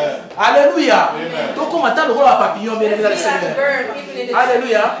apumbwe. Alléluia. Tokoma ta lokola papillon bien Let's bien be like a Seigneur. bird, even in the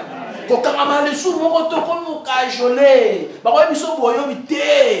Alléluia. Kokangama le sumu moko to komo kajole. Bakoye biso boyo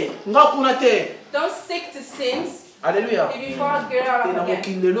bite. Nga kuna te. Don't stick to sins. Alléluia. If you fall, get out Et na again.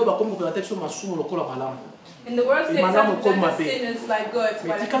 mokilelo bakomi kokela te biso masumu lokola malamu. In the world, Et they madame present Okoma the Be. sin is like good,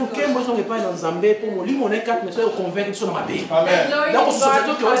 Mais but tika it's nkembo good. so ngepai na Nzambe po molimo ne 4 mais so convaincre biso na mabe. Amen. Glory Donc, to ce God, sont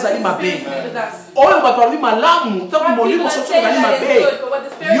ceux qui ont because les His animaux Spirit bébés. is with us. Oyo bato balobi malamu ntango Some molimo people soki say ozali that is mabe. good, but what the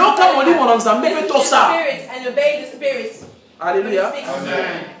Spirit is Yoka telling molimo na us, Nzambe mpe listen to the tosa. Spirit and obey the Spirit. Alléluia. When He speaks to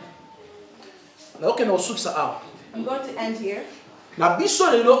you. nayoke na osukisa awa I'm going to end here. na biso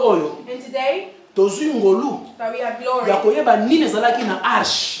lelo oyo And today, tozwi ngolu that we have glory ya koyeba nini ezalaki na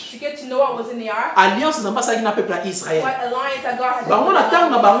arshe to get to know what was in the ark, alliance nzambe asalaki na peuple ya israel what alliance that God has bango na ntango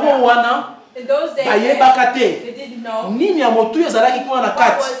na with bango Israel. wana In those days, bayebaka they te didn't know nini ya motuya ezalaki kuna na what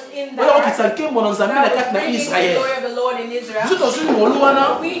kati was in the oyo ark okitisa nkembo na nzambe na that kati was na bringing the israel glory of the Lord in biso Israel. tozwi ngolu wana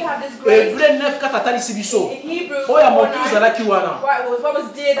We have this grace. hebreu 9 kati atalisi biso In Hebrews oyo ya 4:9, motuya ezalaki wana what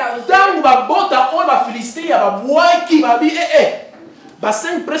was there that was there. ntango babota oyo bafilistin ya babwaki babi ba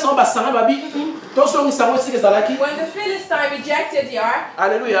 5 presse oyo basanga babi tozongisa yango esika ezalaki When the Philistine rejected the ark,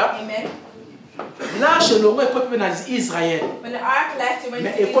 alleluya amen. large elongo ekomi mpe na israel When the ark left, it went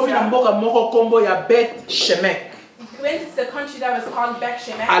mais to ekomi na Israel. mboka moko kombo ya bet shemek It went to the country that was called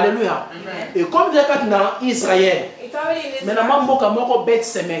Beth-Shemesh. alleluya Amen. ekomi te kati na israel It's already in mais na Israel. mboka moko bet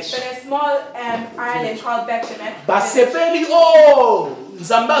shemesh But a small island called Beth-Shemesh. basepeli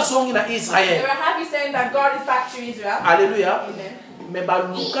nzambe azongi na They israel were happy saying that God is back to Israel. alleluya Amen. mais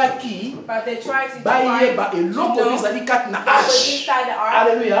balukaki But they tried to bayeba find eloko oyo ezali kati na what was arshe inside the ark.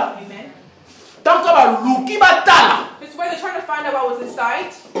 alleluya Amen. ntango baluki batala It's when they're trying to find out what was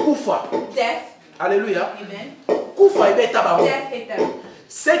inside. kufa Death. alleluya Amen. kufa ebeta bango Death hit them.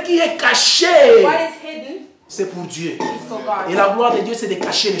 ce qui est caché What is hidden c'est pour Dieu is for God. et la gloire de Dieu c'est de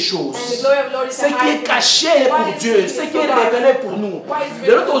cacher les And the choses glory of the Lord is ce to qui est hide caché things. est What pour is Dieu hidden ce is qui for est God. révélé pour nous What is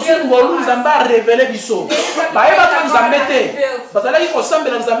lelo tozwi ngolu nzambe arevele biso bayebaka nzambe te bazalaki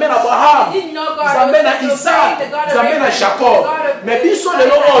kosambela nzambe na abraham They didn't know God. nzambe They na was isaac the God of nzambe na Abraham, jacob the God of mais biso Isaac,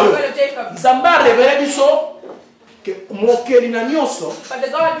 lelo the oyo God of Jacob. nzambe arevele biso ke mokeli na nyonso But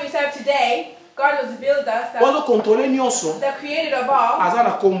the God we serve today God has revealed us that the creator of all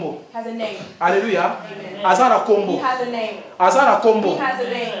has a name. Alléluia. He Azana has a kombo. name. He has a name. Azana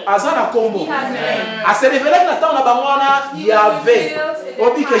kombo. He has a name. A se révéler na temps na bangwana Yahvé.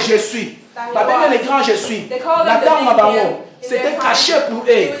 On dit que je suis. Babel les grands je suis. La temps na bango. C'était caché pour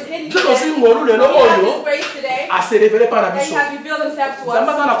eux. Dieu dans une ngolu le loyo a se révélé par la biso.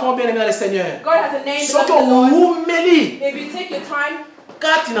 Zamba dans la combien de le Seigneur. Soko umeli. If you take your time,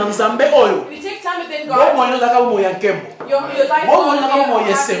 Kati na nzambe oyo. if you take time within Bo God, moyo zaka mo ya nkembo. your life Bo will moyo zaka be mo a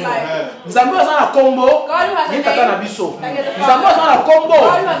happy yesengo. life. Nzambe azana kombo. God who has a Ye tata na name, biso. like as a Nzambe father. azana kombo.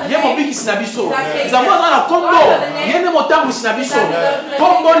 God who has a Ye name, mobikisi na biso. is our Savior. Nzambe azana kombo. God has a name, Ye ne motambwisi na biso. is our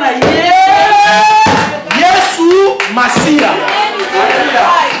Kombo na ye. Yesu Masia. Alléluia.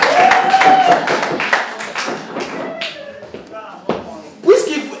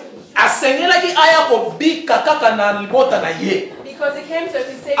 Puisqu'il asengelaki aya kobika kaka na libota na ye. Because it came to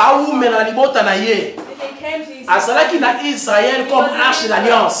his Savior. Aume na libota na ye. It came to his Azalaki na Israël comme arche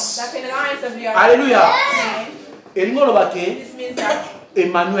d'alliance. like an alliance of your Alléluia. name. Elingo lobake This means that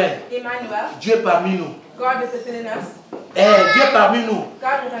Emmanuel, Emmanuel, Dieu parmi nous. God is within us. Dieu parmi nous.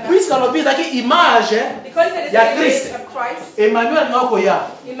 God within us. Puisqu'on lobi zaki image Because it is Ya the image Christ. of Christ, Emmanuel ngokoya.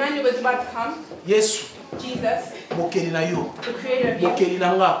 Emmanuel is about to come. Yesu Jesus, mokeli na yo. the creator of you, Mokeli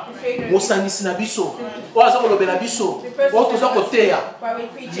na nga. the creator of Mosangisi na biso. Oyo aza kolobela biso. Oyo toza koteya. why we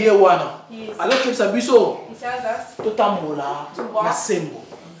preach Ye it. wana. He is. Alokebisa biso He tells us totambola na sembo.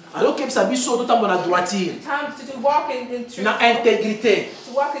 Alokebisa biso totambola na droiture. time to walk in truth, Na intégrité.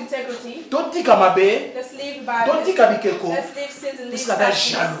 to walk in integrity. Totika mabe. Let's leave bad. Totika bikeko. Let's leave sins and leave Puisqu'il est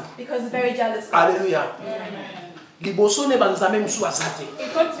selfishness, jaloux. because he's very jealous. Alléluia. Liboso ne banzame musu azate. In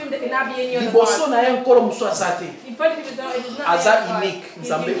front of him, there cannot be any other Liboso God. na ye nkolo musu azate. In front of him, it is not Aza any other God. unique, He's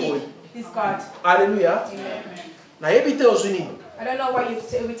Nzambe unique. oyo. He's God. Alléluia. Nayebi te ozwini. I don't know what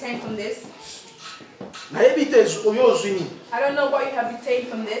you've retained from this. Nayebi te oyo ozwini. I don't know what you have retained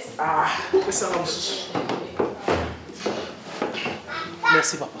from this. Ah, pesa nga mususu.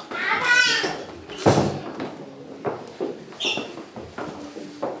 Merci papa.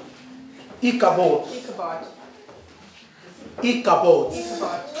 Ikabod. Ichabod. Ikabod.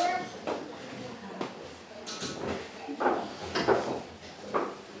 Ichabod.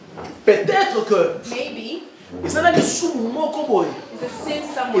 Peut-être que Maybe ezana lisumu moko boye. it's a sin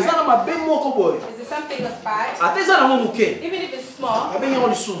somewhere. Ezana mabe moko boye. Is it something that's bad? Ata ezana ngo muke. Even if it's small, Abengi yango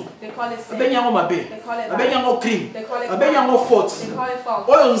lisumu. they call it sin. Abengi yango mabe. They call it Abengi bad. yango crime. They call it Abengi yango faute. They call it fault.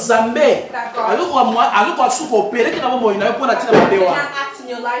 Oyo nzambe That God aloko asuka opere kina bomo ina pona tina mabe cannot wana. act in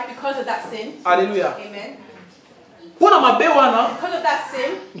your life because of that sin. Alléluia. Amen. Pona mabe wana Because of that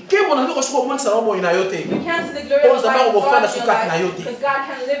sin, nkembo na ndoko suka omonisa bomo ina yote. you can't see the glory of Oh, God Nzambe in akofanda your sukati na life yote. because God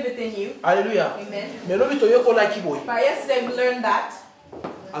can live within you. Alléluia. Amen. Mais lobi toyekola kiboy. But yesterday we learned that.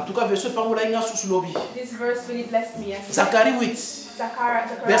 En tout cas verset pangola inga susu lobi. This verse really blessed me yesterday. Zacharie 8 Zechariah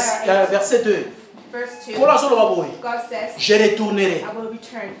 8, verset 2. verse 2. Kola solo boy. God says, Je retournerai. I will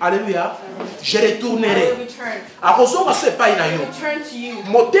return. Alléluia. Je I will retournerai. return. Akozonga so epai na I yo. will return to you.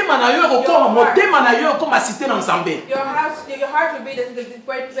 Motema na yo ekokoma motema na yo ekoma cité na Nzambe. Your heart will be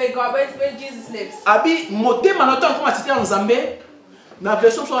where Jesus lives. Abi motema na yo ekoma cité na Nzambe. Na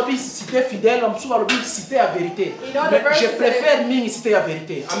version so abi cité fidèle, on soit lobi cité à vérité. Mais je préfère mingi cité à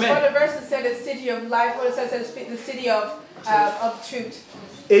vérité. Amen. Or the verse that said the city of life, or it says the city of truth.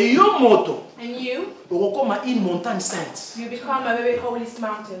 Et yo moto And you okokoma une montagne sainte. become a very holy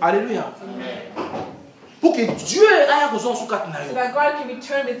mountain. Alléluia. Pour que Dieu aille kozonga sukati na So yo. that God can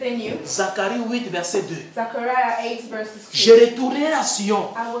return within you. Zacharie 8 verset 2. Zechariah 8 verses 2. Je retournerai à Sion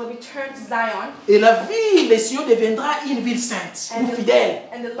I will return to Zion, et la ville de Sion deviendra une ville sainte ou fidèle.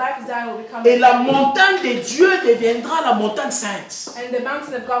 and the life of Zion will become Et la montagne de Dieu deviendra la montagne sainte. and the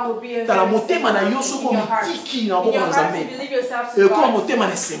mountain of God will be a Tala very motema na yo in soko your heart. mitiki na In boko your na heart, Nzambe. if you believe yourself Et to ko God, motema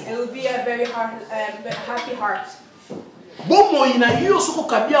na sembo. it will be a very happy heart. Bomoi na yo soko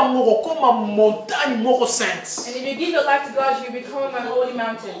kabia ngoko koma montagne moko sainte. And if you give your life to God, you become a holy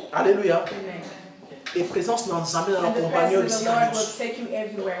mountain. Alléluia. Amen. Et présence na Nzambe na And the compagnie presence of the bisika Lord will nyonso. take you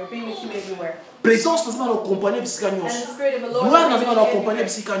everywhere, will be with you everywhere. Présence na Nzambe na compagnie bisika And the nyonso. Spirit of the Lord Gloire will na be Nzambe with na you compagnie everywhere.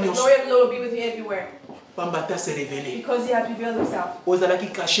 bisika The nyonso. glory of the Lord will be with you everywhere. Pambata s'est révélé. Because he has revealed himself. Ozalaki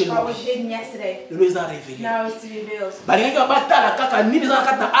caché What was lobi. hidden yesterday, Lelo eza révélé. now it's revealed. Balingaki batala kaka nini eza na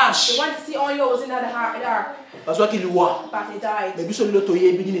kati na They arche. wanted to see only what was in that ark, Bazwaki liwa. but they died. Mais biso lelo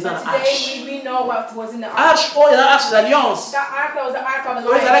toyebi nini eza But na arche. today we know what was in the ark. Arche oyo eza arche d'alliance. That ark that was the ark of the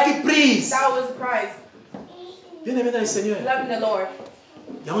Oyo Lord. ezalaki prise. That was the prize. Bien aimé dans le Seigneur. Loving the Lord.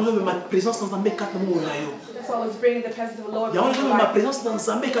 Yango ndio ma présence na Nzambe kati na moyo na yo. That's what was bringing the presence of the Lord. Il y a ma présence dans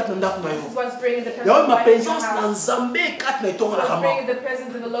Nzambe kat na ndako na yo. This was bringing the Il y a ma presence présence dans Nzambe kat na itonga na was kama. bringing the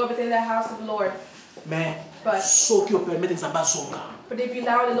presence of the Lord within the house of the Lord. Mais But soki o permettre Nzambe azonga. if you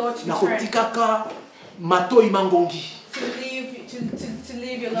allow the Lord to Na return, kotikaka matoi mangongi. to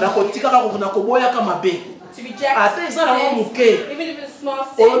leave your Na love, kotikaka ko na koboya ka mabe. to reject Ate eza na sins, moke. even if it's a small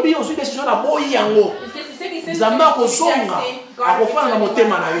sin. Olobi ozwi décision na boyi yango. Nzambe akozonga akofana na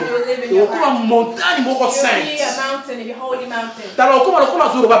motema na yo. Okoma montagne moko sainte. Tala okoma lokola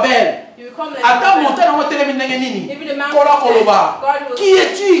Zorobabel. Ata montagne yango telemi ndenge nini? Kola koloba. Qui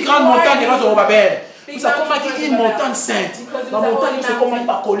es-tu, grande montagne de Zorobabel? Vous avez une montagne sainte. La montagne c'est comme une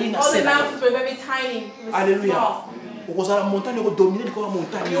colline à sainte. Alléluia. Vous avez la montagne qui domine comme la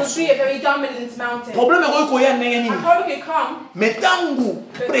montagne. Le problème est que vous avez mais tangu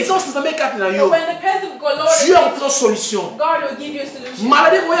présence de Nzambe kat na yo. Dieu a une solution.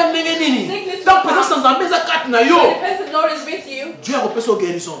 Maladie vous avez tant présence de Nzambe kat na yo. Dieu a une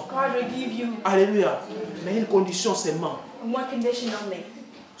guérison. Alléluia. Mais une condition seulement.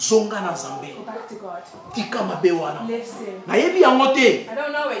 Zonga na Nzambe. Tika mabe wana. Nayebi yango te.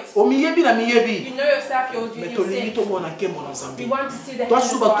 Omiyebi na miyebi. Mais tolingi tomona nkembo na Nzambe. Toi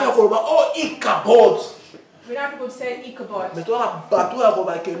susu bato ya koloba oh Ichabod. Mais toi la bato ya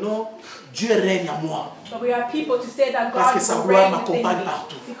koloba que non, Dieu règne à moi. Parce que sa gloire m'accompagne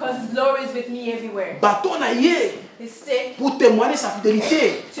partout. Bato na ye. Pour témoigner sa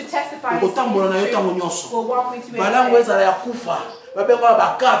fidélité. Okotambola na yo tango nyonso. Balango ezala ya kufa. Bapeka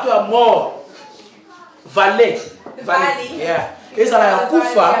bakato ya mort. Valet. Yeah. Ezala ya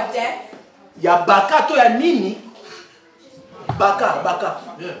kufa. Ya bakato ya nini? Baka.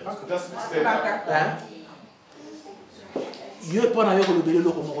 Yeah, that's the Hein? Yo pona yo kolobele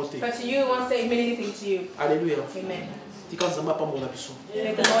loko moko te. But to you, won't say many things to you. Alléluia. Amen. Tika Nzambe pa mona biso.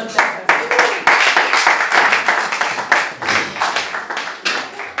 May the Lord bless us.